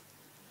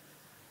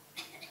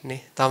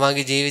 නේ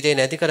තමන්ගේ ජීවිතේ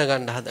නැති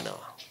කරගන්න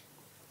හදනවා.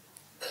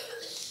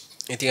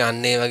 ඉතින්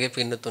අන්න ඒ වගේ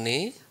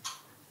පින්නතුනේ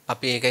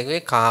අපි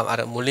ඒකේ අර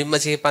මුලින්ම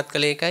සිහිපත්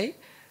කළේ එකයි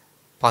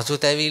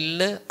පසුතැවිල්ල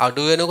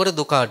අඩු වෙනකොට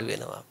දුක අඩු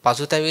වෙනවා.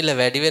 පසුතැවිල්ල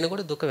වැඩි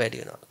වෙනකොට දුක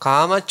වැඩි වෙනවා.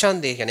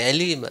 කාමච්ඡන්දේ කියන්නේ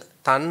ඇලීම,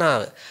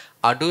 තණ්හාව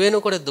අඩු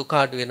වෙනකොට දුක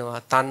අඩු වෙනවා.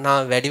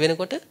 තණ්හාව වැඩි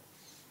වෙනකොට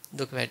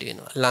දුක වැඩි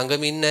වෙනවා.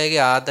 ළඟම ඉන්න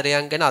අයගේ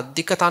ආදරයන් ගැන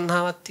අධික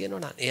තණ්හාවක්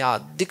තියෙනවා නම් එයා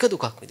අධික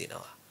දුකක්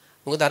විඳිනවා.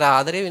 මොකද අර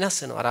ආදරය වෙනස්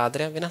වෙනවා. අර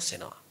ආදරයන් වෙනස්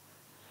වෙනවා.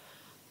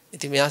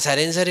 ඉතින් මෙයා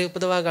සැරෙන් සැරේ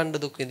උපදවා ගන්න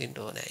දුක් විඳින්න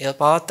ඕනේ. එයා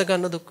පවත්ත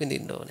ගන්න දුක්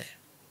විඳින්න ඕනේ.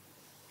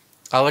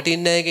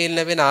 අවටින් අයගේ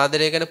ලැබෙන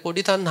ආදරය ගැන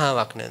පොඩි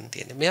තණ්හාවක් නැන්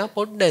තියෙන්නේ. මෙයා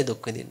පොඩ්ඩයි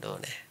දුක් විඳින්න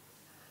ඕනේ.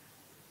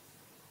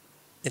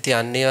 ඉතින්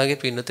අන්න ඒ වගේ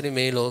පින්නතුනේ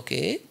මේ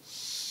ලෝකේ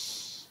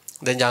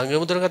දැන්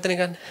ජංගම දුරකථනය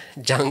ගන්න.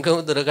 ජංගම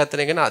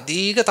දුරකථනය ගැන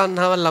අධික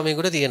තණ්හාවක්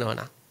ළමයිකට තියෙනවා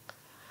නම්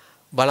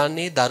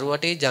බලන්නේ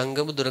දරුවටේ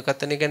ජංගම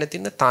දුරකථනය ගැන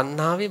තියෙන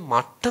තණ්හාවේ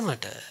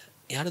මට්ටමට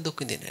එයාට දුක්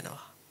විඳින්න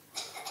වෙනවා.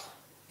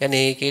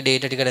 යන්නේ ඒකේ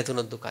ඩේටා ටික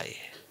නැතුනොත් දුකයි.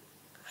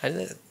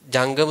 හරිද?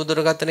 ජංගම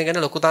දුරකථනය ගැන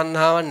ලොකු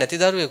තණ්හාවක් නැති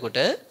දරුවෙකුට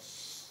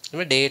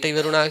මේ ඩේටා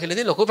ඉවරුණා කියලා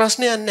ඉතින් ලොකු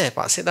ප්‍රශ්නයක් නැහැ.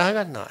 පස්සේ දා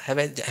ගන්නවා.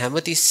 හැබැයි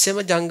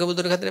හැමතිස්සෙම ජංගම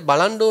දුරකථනය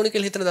බලන්න ඕනේ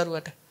කියලා හිතන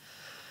දරුවට.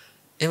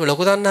 එහෙම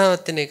ලොකු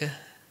තණ්හාවක් තියෙන එක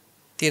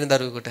තියෙන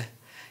දරුවෙකුට.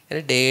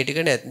 يعني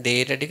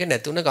ඩේටා ටික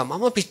නැතුණ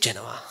ගමම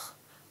පිච්චෙනවා.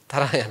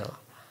 තරහ යනවා.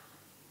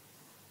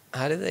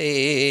 හරිද?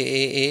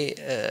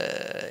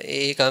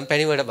 ඒ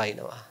කම්පැනි වලට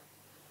බයිනවා.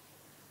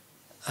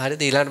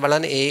 හරිද? ඊළඟට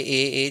බලන්න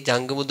ඒ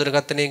ජංගම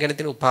දුරකථනය ගැන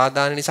තියෙන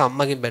උපාදාන නිසා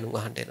අම්මගෙන් බැනුම්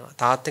අහන්න එනවා.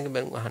 තාත්තගෙන්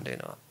බැනුම් අහන්න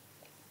වෙනවා.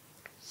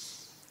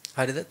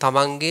 හරිද?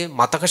 තමන්ගේ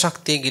මතක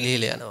ශක්තිය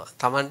ගිලිහිලා යනවා.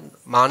 තමන්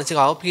මානසික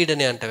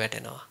අවපීඩනයන්ට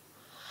වැටෙනවා.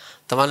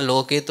 තමන්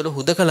ලෝකයේ තුල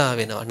හුදකලා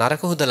වෙනවා.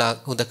 නරක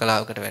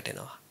හුදකලාවකට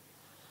වැටෙනවා.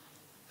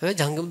 ඒ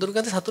ජංගම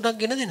දුර්ගන්ධ සතුටක්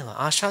ගෙන දෙනවා.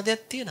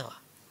 ආශාදයක් තියෙනවා.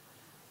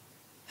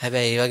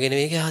 හැබැයි ඒ වගේ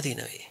නෙවෙයි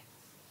ආදීනවේ.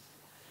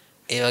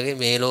 ඒ වගේ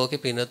මේ ලෝකේ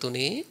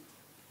පිනතුනේ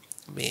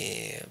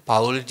මේ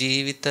පෞල්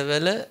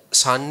ජීවිතවල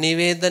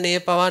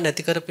sannivedanaya පවා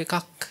නැති කරපු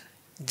එකක්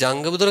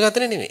ජංගම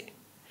දුර්ගතනේ නෙමෙයි.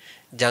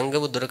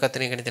 ජංගම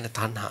දුර්ගතනේ ගැන තියෙන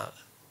තණ්හාව.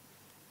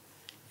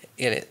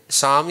 يعني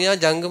සාමියා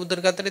ජංගම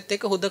දුර්ගතනෙත්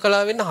එක්ක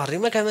හුදකලා වෙන්න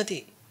හරිම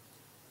කැමතියි.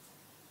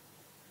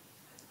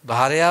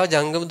 භාර්යාව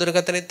ජංගම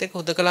දුර්ගතනෙත් එක්ක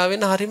හුදකලා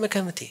වෙන්න හරිම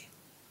කැමතියි.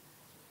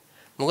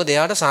 මොකද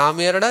එයාට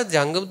සාමියාට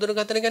ජංගම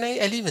දුර්ගතන ගැන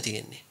ඇලීම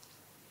තියෙන්නේ.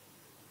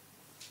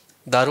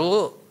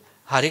 දරුවෝ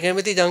හරි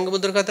කැමති ජංගම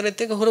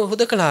දුර්ගතනෙත් එක්ක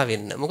හුදකලා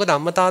වෙන්න. මොකද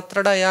අම්මා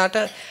තාත්තට එයාට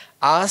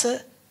ආස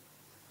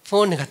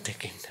ෆෝන් එකත්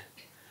එක්ක ඉන්න.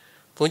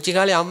 පුංචි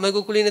කාලේ අම්මගේ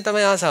කුකුලිනේ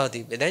තමයි ආසාව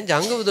තිබ්බේ. දැන්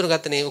ජංගම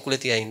දුර්ගතනේ කුකුල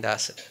තියා ඉන්න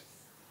ආස.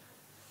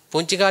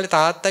 පුංචි කාලේ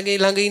තාත්තගේ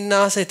ළඟ ඉන්න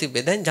ආසය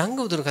තිබ්බේ. දැන්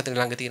ජංගම දුර්ගතනේ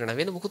ළඟ තියෙනවා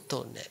වෙන මොකුත්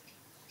ඕනේ නැහැ.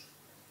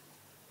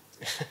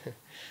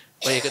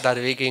 ඔය එක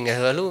දරුවෙකින්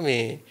ඇහවලු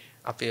මේ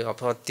අපේ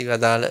අපවත්ති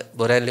වදාළ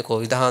බොරැල්ලේ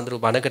කොවිද හාඳුරු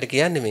බණකට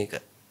කියන්නේ මේක.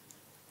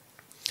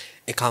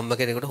 ඒ කම්ම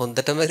කෙනෙකුට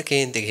හොඳටම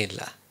කේන්ති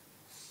ගිහිල්ලා.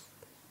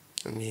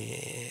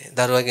 මේ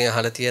දරුවගෙන්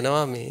අහලා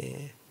තියෙනවා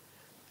මේ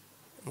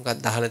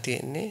මොකක්ද අහලා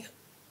තියෙන්නේ?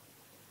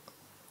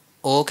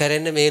 ඕ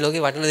කරන්නේ මේ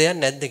ලෝකේ වටින දෙයක්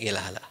නැද්ද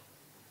කියලා අහලා.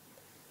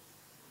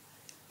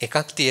 එකක්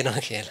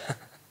තියෙනවා කියලා.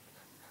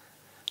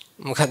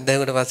 මොකක්ද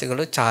ඒකට පස්සේ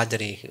ගලෝ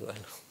චාර්ජරේ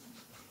කිව්වලු.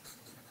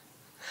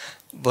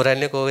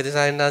 බොරැල්ලේ කොවිද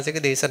සායනාසික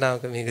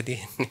දේශනාවක මේක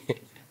තියෙන්නේ.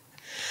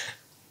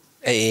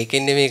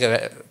 ඒකෙන්නේ මේක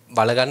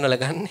බල ගන්නවල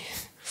ගන්නේ.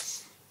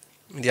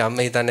 ඉතින් අම්ම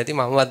හිතන්නේ නැති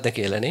මම වද්ද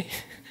කියලානේ.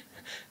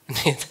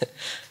 නේද?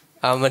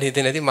 අම්මට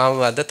හිතෙන්නේ නැති මම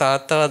වද්ද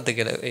තාත්තා වද්ද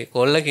කියලා. ඒ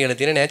කොල්ල කියලා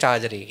තියෙන නෑ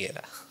චාර්ජරේ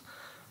කියලා.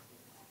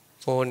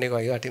 ෆෝන් එක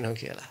වගේ වටිනවා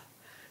කියලා.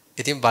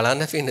 ඉතින්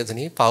බලන්න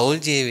පින්නතුනි පෞල්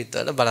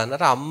ජීවිතවල බලන්න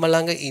අර අම්මා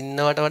ළඟ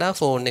ඉන්නවට වඩා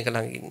ෆෝන් එක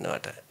ළඟ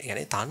ඉන්නවට. ඒ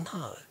කියන්නේ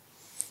තණ්හාව.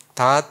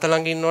 තාත්තා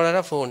ළඟ ඉන්නවට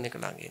වඩා ෆෝන් එක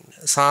ළඟ ඉන්න.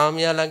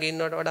 සාමියා ළඟ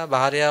ඉන්නවට වඩා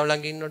භාර්යාව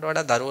ළඟ ඉන්නවට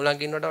වඩා දරුවෝ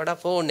ළඟ ඉන්නවට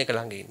වඩා ෆෝන් එක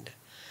ළඟ ඉන්න.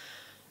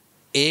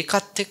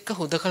 ඒකත් එක්ක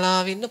හුදකලා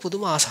වෙන්න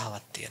පුදුම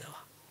ආසාවක්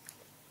තියෙනවා.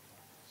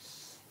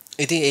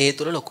 ඉතින් ඒ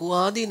තුල ලොකු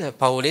ආදීන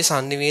පෞලේ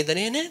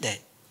sannivedanaya නෑ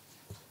දැන්.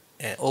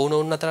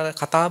 ඔවුන් අතර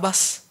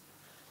කතාබස්.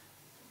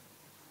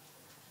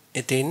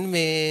 ඉතින්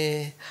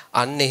මේ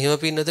අන්න එහෙම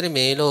පින්නතර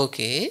මේ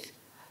ලෝකේ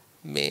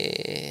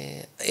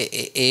මේ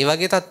ඒ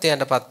වගේ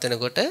තත්ත්වයන්ටපත්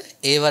වෙනකොට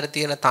ඒ වර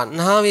තියෙන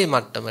තණ්හාවේ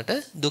මට්ටමට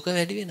දුක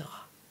වැඩි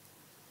වෙනවා.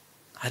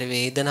 හරි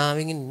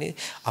වේදනාවෙන් ඉන්නේ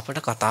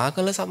අපිට කතා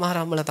කළ සමහර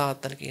අම්මලා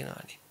තාත්තලා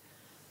කියනවානේ.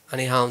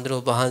 අනේ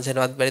හාමුදුරුවෝ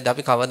වහන්සේනවත් බැරිද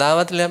අපි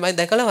කවදාවත් ළමයි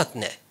දැකලවත්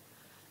නැහැ.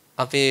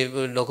 අපේ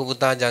ලොකු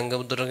පුතා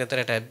ජංගම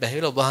දුරකතරට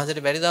බැහැවිලා ඔබ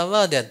වහන්සේට බැරිද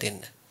අවවාදයක් දෙන්න.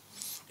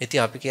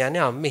 ඉතින් අපි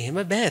කියන්නේ අම්මේ එහෙම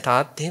බෑ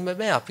තාත්තේ එහෙම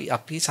බෑ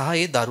අපි සහ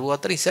ඒ දරුවෝ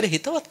අතර ඉස්සර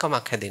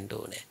හිතවත්කමක් හැදෙන්න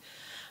ඕනේ.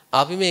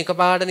 අපි මේ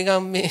එකපාරට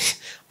නිකන් මේ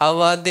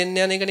අවවාද දෙන්න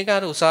යන එක නිකන්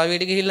අර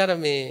උසාවියට ගිහිල්ලා අර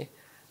මේ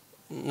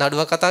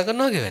නඩුවක් කතා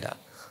කරනවා වගේ වැඩක්.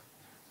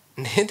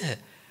 නේද?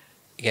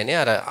 කියන්නේ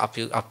අර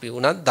අපි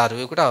උනත්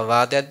දරුවෙකුට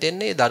අවවාදයක්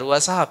දෙන්නේ දරුවා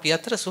සහ අපි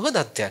අතර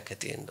සුහදත්වයක්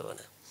ඇති වෙන්න ඕන.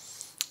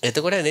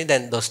 එතකොට නේ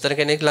දැන් දොස්තර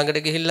කෙනෙක් ළඟට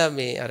ගිහිල්ලා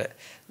මේ අර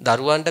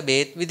දරුවන්ට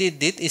බේත්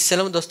විදිද්දිත්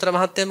ඉස්සෙල්ලම දොස්තර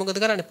මහත්තයා මොකද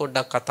කරන්නේ?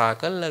 පොඩ්ඩක් කතා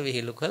කරලා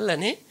විහිළු කරලා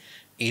නේ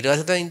ඊට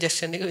පස්සේ තමයි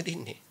ඉන්ජෙක්ෂන් එක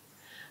විදින්නේ.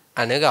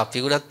 අනේක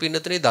අපි උනත්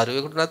පින්නතුනේ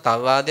දරුවෙකුට උනත්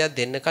අවවාදයක්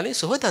දෙන්න කලින්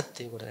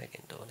සුහදත්වය කොට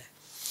නැගෙන්න ඕනේ.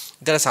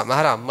 ඉතින්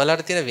සමහර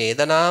අම්මලාට තියෙන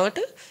වේදනාවට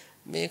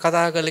මේ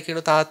කතා කරලා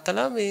කියන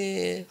තාත්තලා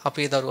මේ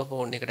අපේ දරුවා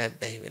ෆෝන් එකට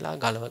හැබ්බැහි වෙලා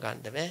ගලව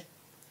ගන්න බෑ.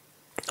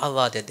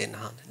 අවවාදයක් දෙන්න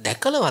හාන.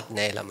 දැකලවත්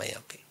නෑ ළමයි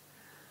අපි.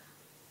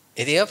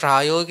 ඉතින්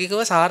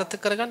ප්‍රායෝගිකව සාර්ථක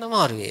කරගන්න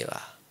අමාරු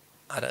ඒවා.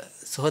 අර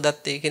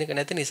සුහදත්වයේ කියන එක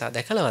නැති නිසා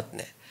දැකලවත්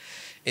නෑ.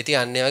 ඉතින්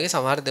අන්නේ වගේ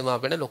සමහර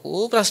දෙමාපියන්ට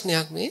ලොකු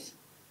ප්‍රශ්නයක් මේ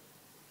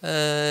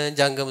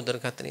ජංගම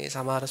දුරකථනයේ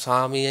සමහර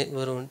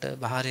ස්වාමීවරුන්ට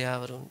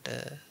භාර්යාවරුන්ට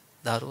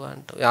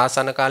දරුවන්ට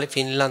ආසන කාලේ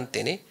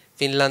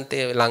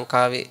ෆින්ලන්තයේ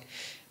ලංකාවේ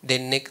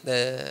දෙන්නෙක්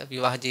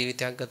විවාහ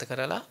ජීවිතයක් ගත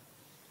කරලා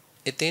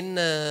ඉතින්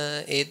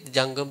ඒ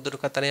ජංගම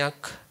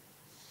දුරකථනයක්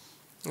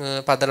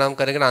පදනම්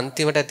කරගෙන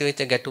අන්තිමට ඇති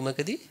වෙච්ච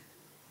ගැටුමකදී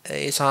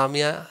ඒ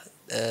ස්වාමියා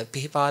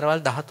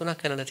පිහිපාරවල් 13ක්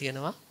කරලා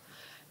තියෙනවා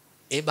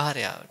ඒ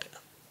භාර්යාවට.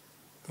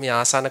 මේ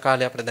ආසන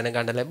කාලේ අපිට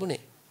දැනගන්න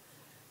ලැබුණේ.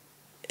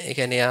 ඒ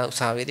කියන්නේ යා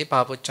උසාවියේදී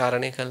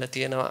පාපොච්චාරණය කරලා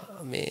තියෙනවා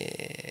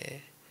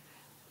මේ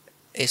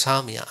ඒ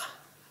ස්වාමියා.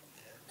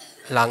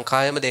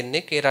 ලංකාවෙම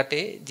දෙන්නෙක් ඒ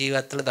රටේ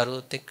ජීවත් වෙන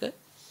දරුවොත් එක්ක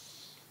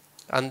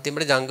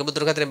අන්තිමට ජංගම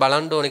දුරකථනය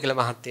බලන්න ඕනේ කියලා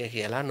මහත්තයා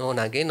කියලා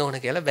නෝනාගේ නෝන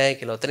කියලා බෑ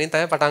කියලා. ඔතනින්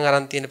තමයි පටන්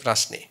අරන් තියෙන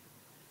ප්‍රශ්නේ.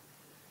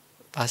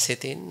 පස්සේ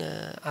තින්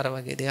අර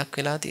වගේ දෙයක්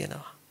වෙලා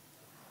තියෙනවා.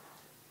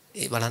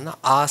 ඒ බලන්න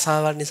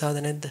ආසාවල් නිසාද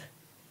නැද්ද?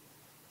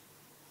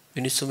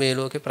 මිනිස්සු මේ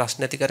ලෝකේ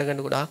ප්‍රශ්න ඇති කරගන්න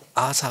ගොඩාක්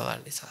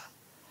ආසාවල් නිසා.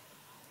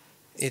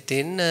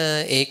 ඉතින්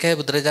ඒකයි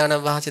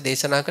බුදුරජාණන් වහන්සේ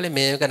දේශනා කළේ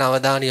මේක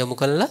නවදාන යොමු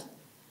කළා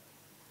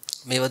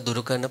මේව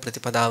දුරු කරන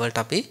ප්‍රතිපදාවලට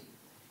අපි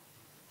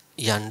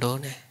යන්න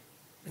ඕනේ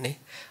නේ.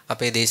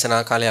 අපේ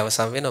දේශනා කාලය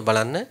අවසන් වෙනවා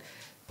බලන්න.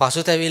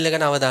 පසුතැවිල්ල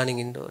ගැන අවධානයෙන්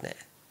ඉන්න ඕනේ.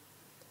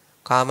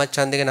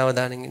 කාමච්ඡන්දය ගැන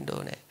අවධානයෙන් ඉන්න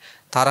ඕනේ.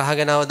 තරහ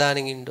ගැන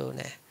අවධානයෙන් ඉන්න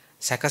ඕනේ.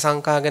 සැක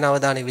සංකා ගැන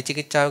අවධානයෙන්,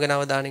 විචිකිච්ඡාව ගැන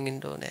අවධානයෙන්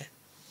ඉන්න ඕනේ.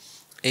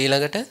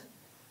 ඊළඟට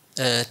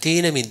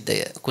තීන මිද්දය,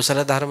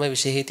 කුසල ධර්ම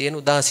විශේෂී තියෙන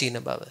උදාසීන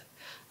බව.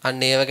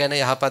 අන්න ඒව ගැන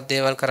යහපත්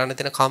දේවල් කරන්න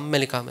තියෙන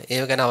කම්මැලිකම.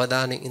 ඒව ගැන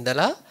අවධානයෙන්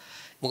ඉඳලා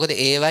මොකද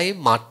ඒවයි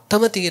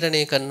මට්ටම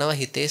තීරණය කරනවා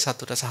හිතේ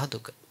සතුට සහ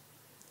දුක.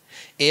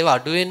 ඒව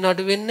අඩු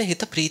වෙන්න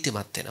හිත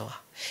ප්‍රීතිමත් වෙනවා.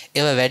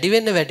 ඒව වැඩි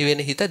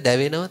වෙන්න හිත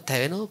දැවෙනවා,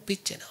 තැවෙනවා,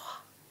 පිච්චෙනවා.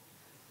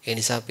 ඒ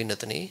නිසා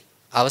පින්නතුනේ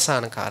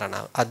අවසාන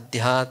කාරණාව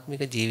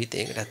අධ්‍යාත්මික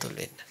ජීවිතයකට ඇතුල්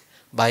වෙන්න.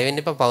 බය වෙන්න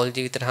එපා පෞල්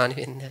ජීවිතයට හානි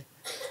වෙන්නේ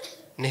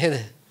නේද?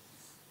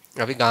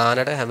 අපි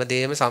ගානට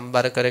හැමදේම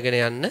සම්බර කරගෙන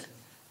යන්න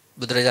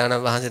බුදුරජාණන්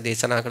වහන්සේ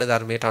දේශනා කළ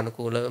ධර්මයට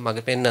අනුකූලව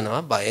මඟ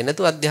පෙන්නනවා. බය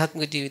නැතුව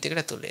අධ්‍යාත්මික ජීවිතයකට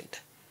ඇතුල් වෙන්න.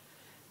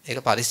 ඒක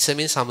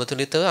පරිස්සමෙන්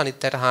සමතුලිතව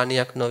අනිත්‍යයට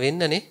හානියක්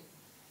නොවෙන්නනේ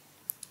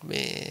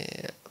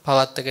මේ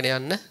පවත්වාගෙන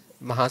යන්න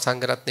මහා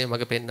සංඝරත්නය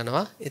මඟ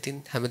පෙන්නනවා.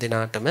 ඉතින් හැම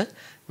දිනාටම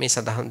මේ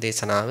සදහම්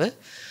දේශනාව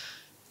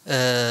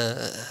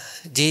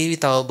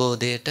ජීවිත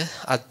අවබෝධයට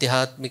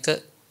අධ්‍යාත්මික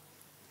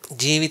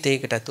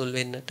ජීවිතයකට ඇතුල්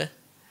වෙන්නට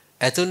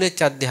ඇතුල්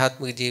වෙච්ච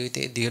අධ්‍යාත්මික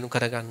ජීවිතය දියුණු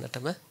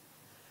කරගන්නටම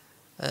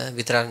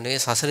විතරක් නෙවෙයි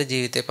සසර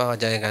ජීවිතේ පවා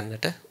ජය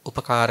ගන්නට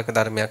උපකාරක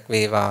ධර්මයක්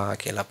වේවා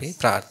කියලා අපි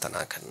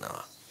ප්‍රාර්ථනා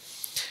කරනවා.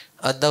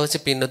 අද දවසේ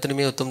පින්නතුනි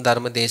මේ උතුම්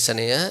ධර්ම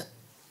දේශනය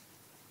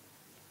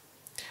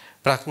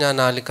ප්‍රඥා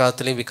නාලිකාව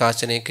තුළින්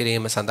විකාශනය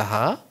කිරීම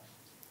සඳහා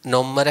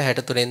නොම්බර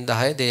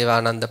 63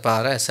 දේවානන්ද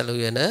පාර ඇසළු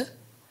වෙන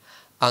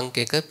අංක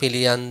 1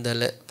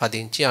 පිළියන්දල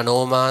පදිංචි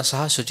අනෝමා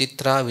සහ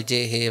සුචිත්‍රා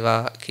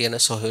විජේහේවා කියන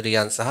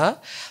සොහොයුරියන් සහ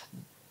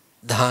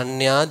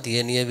ධාන්‍යා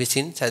දියණිය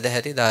විසින්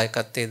සදැහැති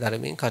දායකත්වයේ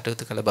ධර්මයෙන්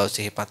කටයුතු කළ බව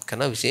සිහිපත්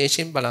කරන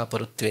විශේෂයෙන්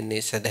බලාපොරොත්තු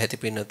වෙන්නේ සදැහැති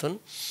පින්නතුන්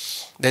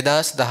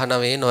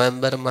 2019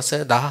 නොවැම්බර් මාස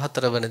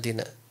 14 වන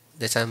දින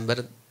දෙසැම්බර්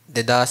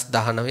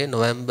 2019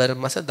 නොවැම්බර්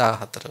මාස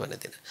 14 වන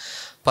දින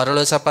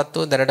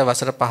පරලෝසපත්වෝ දැනට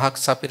වසර 5ක්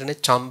සපිරෙන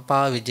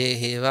චම්පා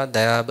විජේහේවා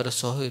දයාබර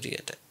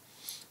සොහොයුරියට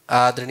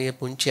ආදරණීය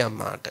පුංචි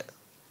අම්මාට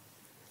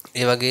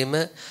ඒ වගේම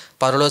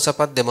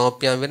පරලෝසපත්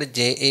දෙමෝපියන් වෙන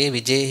ජේ.ඒ.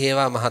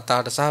 විජේහේවා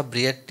මහතාට සහ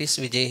බ්‍රියට්ටිස්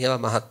විජේහේවා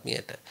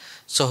මහත්මියට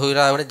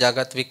සොහොයුරා වන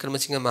ජගත්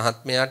වික්‍රමසිංහ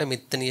මහත්මයාට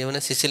මිත්තණිය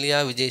වන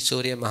සිසිලියා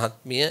විජේසූරිය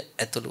මහත්මිය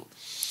ඇතුළු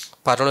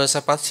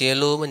පරලෝසපත්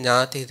සියලුම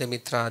ඥාති හිත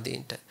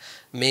මිත්‍රාදීන්ට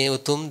මේ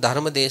උතුම්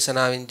ධර්ම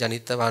දේශනාවෙන්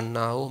ජනිත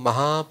වන්නා වූ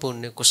මහා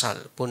පුණ්‍ය කුසල්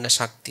පුණ්‍ය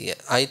ශක්තිය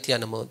අයිති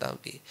අනුමෝදන්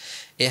වී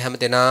ඒ හැම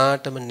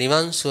දිනාටම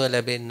නිවන් සුව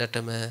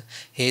ලැබෙන්නටම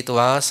හේතු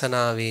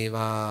වාසනා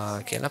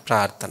වේවා කියලා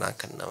ප්‍රාර්ථනා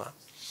කරනවා.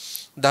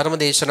 ධර්ම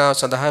දේශනාව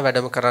සඳහා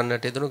වැඩම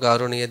කරන්නට යෙදුණු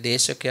ගෞරවනීය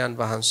දේශකයන්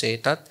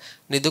වහන්සේටත්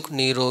නිදුක්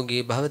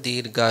නිරෝගී භව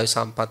දීර්ඝායු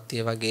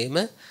සම්පන්නිය වගේම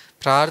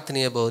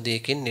ප්‍රාර්ථනීය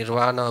බෝධියකින්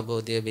නිර්වාණ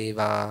අවබෝධය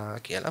වේවා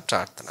කියලා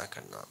ප්‍රාර්ථනා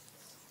කරනවා.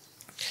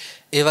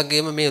 ඒ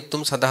වගේම මේ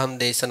උතුම් සදහම්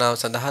දේශනාව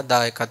සඳහා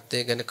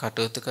දායකත්වයෙන් ගැන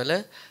කටයුතු කළ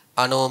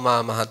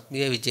අනෝමා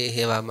මහත්මිය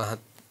විජේහේවා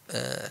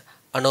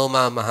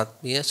අනෝමා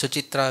මහත්මිය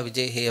සුචිත්‍රා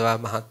විජේහේවා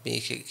මහත්මිය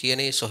කියන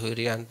ඒ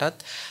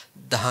සොහොයුරියන්ටත්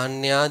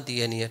ධාන්‍යා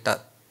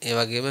දියණියටත් ඒ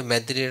වගේම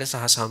මැදිරියට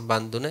සහ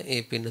සම්බන්ධ වුණ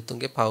ඒ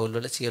පින්නතුන්ගේ පවුල්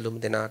වල සියලුම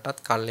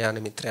දෙනාටත් කල්යාණ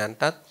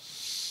මිත්‍රයන්ටත්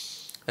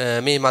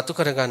මේ මතු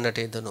කරගන්නට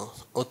යෙදුණු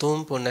උතුම්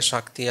පුණ්‍ය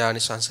ශක්තිය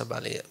ආනිසංස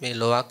බලය මේ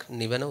ලොවක්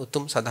නිවන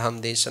උතුම් සදහම්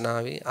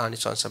දේශනාවේ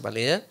ආනිසංස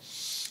බලය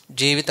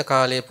ජීවිත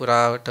කාලය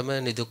පුරාවටම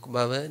නිදුක්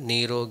බව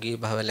නිරෝගී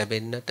භව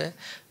ලැබෙන්නට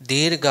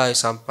දීර්ඝායු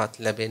සම්පත්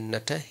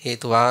ලැබෙන්නට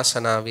හේතු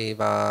වාසනා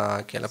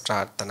වේවා කියලා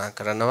ප්‍රාර්ථනා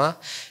කරනවා.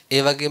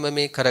 ඒ වගේම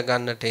මේ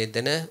කරගන්නට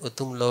යෙදෙන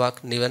උතුම් ලොවක්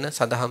නිවන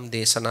සදහම්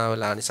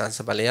දේශනාවල ආනිසංස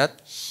බලයත්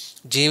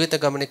ජීවිත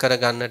ගමනේ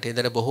කරගන්නට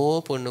යෙදෙන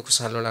බොහෝ පුණ්‍ය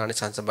කුසල වල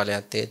ආනිසංස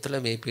බලයත් ඒ තුළ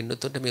මේ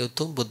පින්නතුන්ට මේ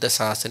උතුම් බුද්ධ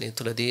ශාසනය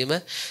තුළදීම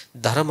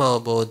ධර්ම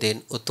අවබෝධයෙන්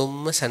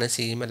උතුම්ම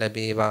සැනසීම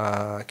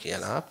ලැබේවා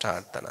කියලා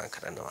ප්‍රාර්ථනා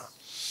කරනවා.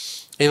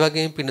 ඒ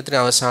වගේම පින්නතුනේ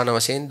අවසාන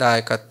වශයෙන්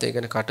දායකත්වයේ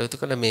ගැන කටයුතු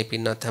කළ මේ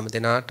පින්වත් හැම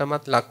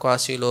දෙනාටමත්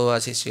ලක්වාසී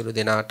ලෝවාසී සියලු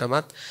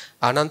දෙනාටමත්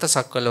අනන්ත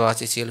සක්වල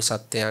වාසී සියලු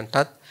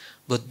සත්වයන්ටත්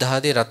බුද්ධ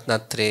ආදී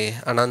රත්නත්‍රේ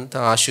අනන්ත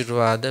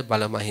ආශිර්වාද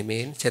බල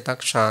මහිමෙන්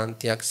සිතක්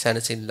ශාන්තියක්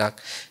සැනසෙල්ලක්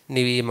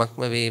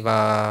නිවීමක්ම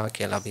වේවා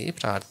කියලා අපි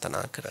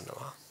ප්‍රාර්ථනා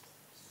කරනවා.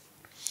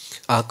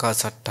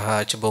 ආකාසට්ටා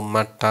ච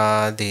බුම්මට්ටා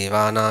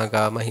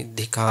දේවානාගා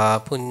මහිද්దికා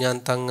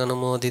පුඤ්ඤන්තං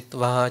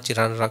අනුමෝදිත්වා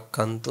චිරන්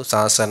රක්칸තු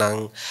ශාසනං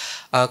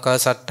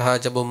ආකාසට්ටා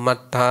ච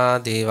බුම්මට්ටා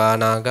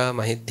දේවානාගා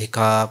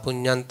මහිද්దికා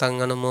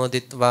පුඤ්ඤන්තං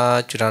අනුමෝදිත්වා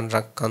චිරන්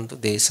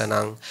රක්칸තු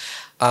දේශනං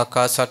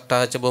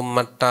ආකාසට්ටා ච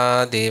බුම්මට්ටා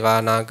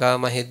දේවානාගා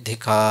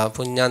මහිද්దికා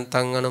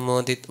පුඤ්ඤන්තං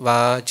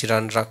අනුමෝදිත්වා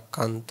චිරන්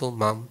රක්칸තු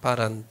මම්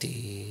පරන්ති.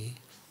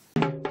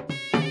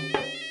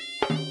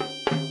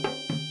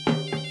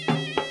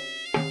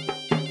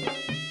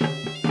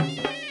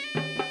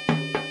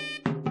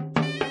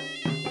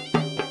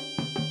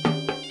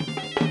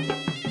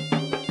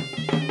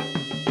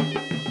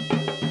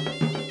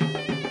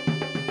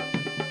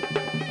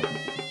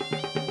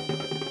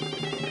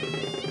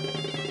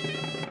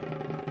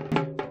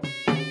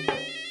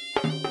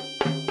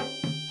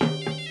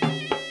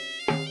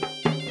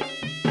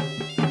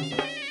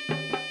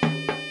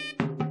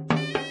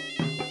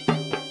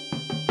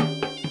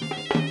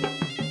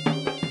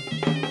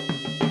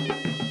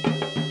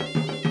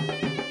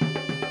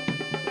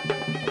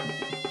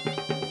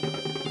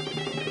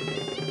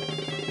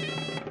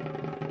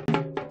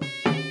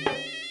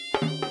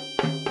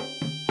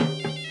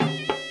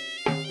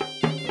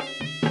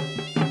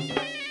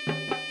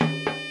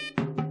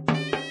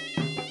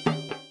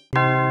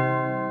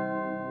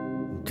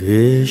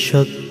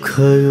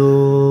 ද්වේෂක්ඛයෝ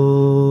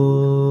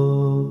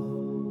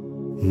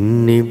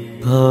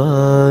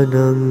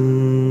නිබ්බානං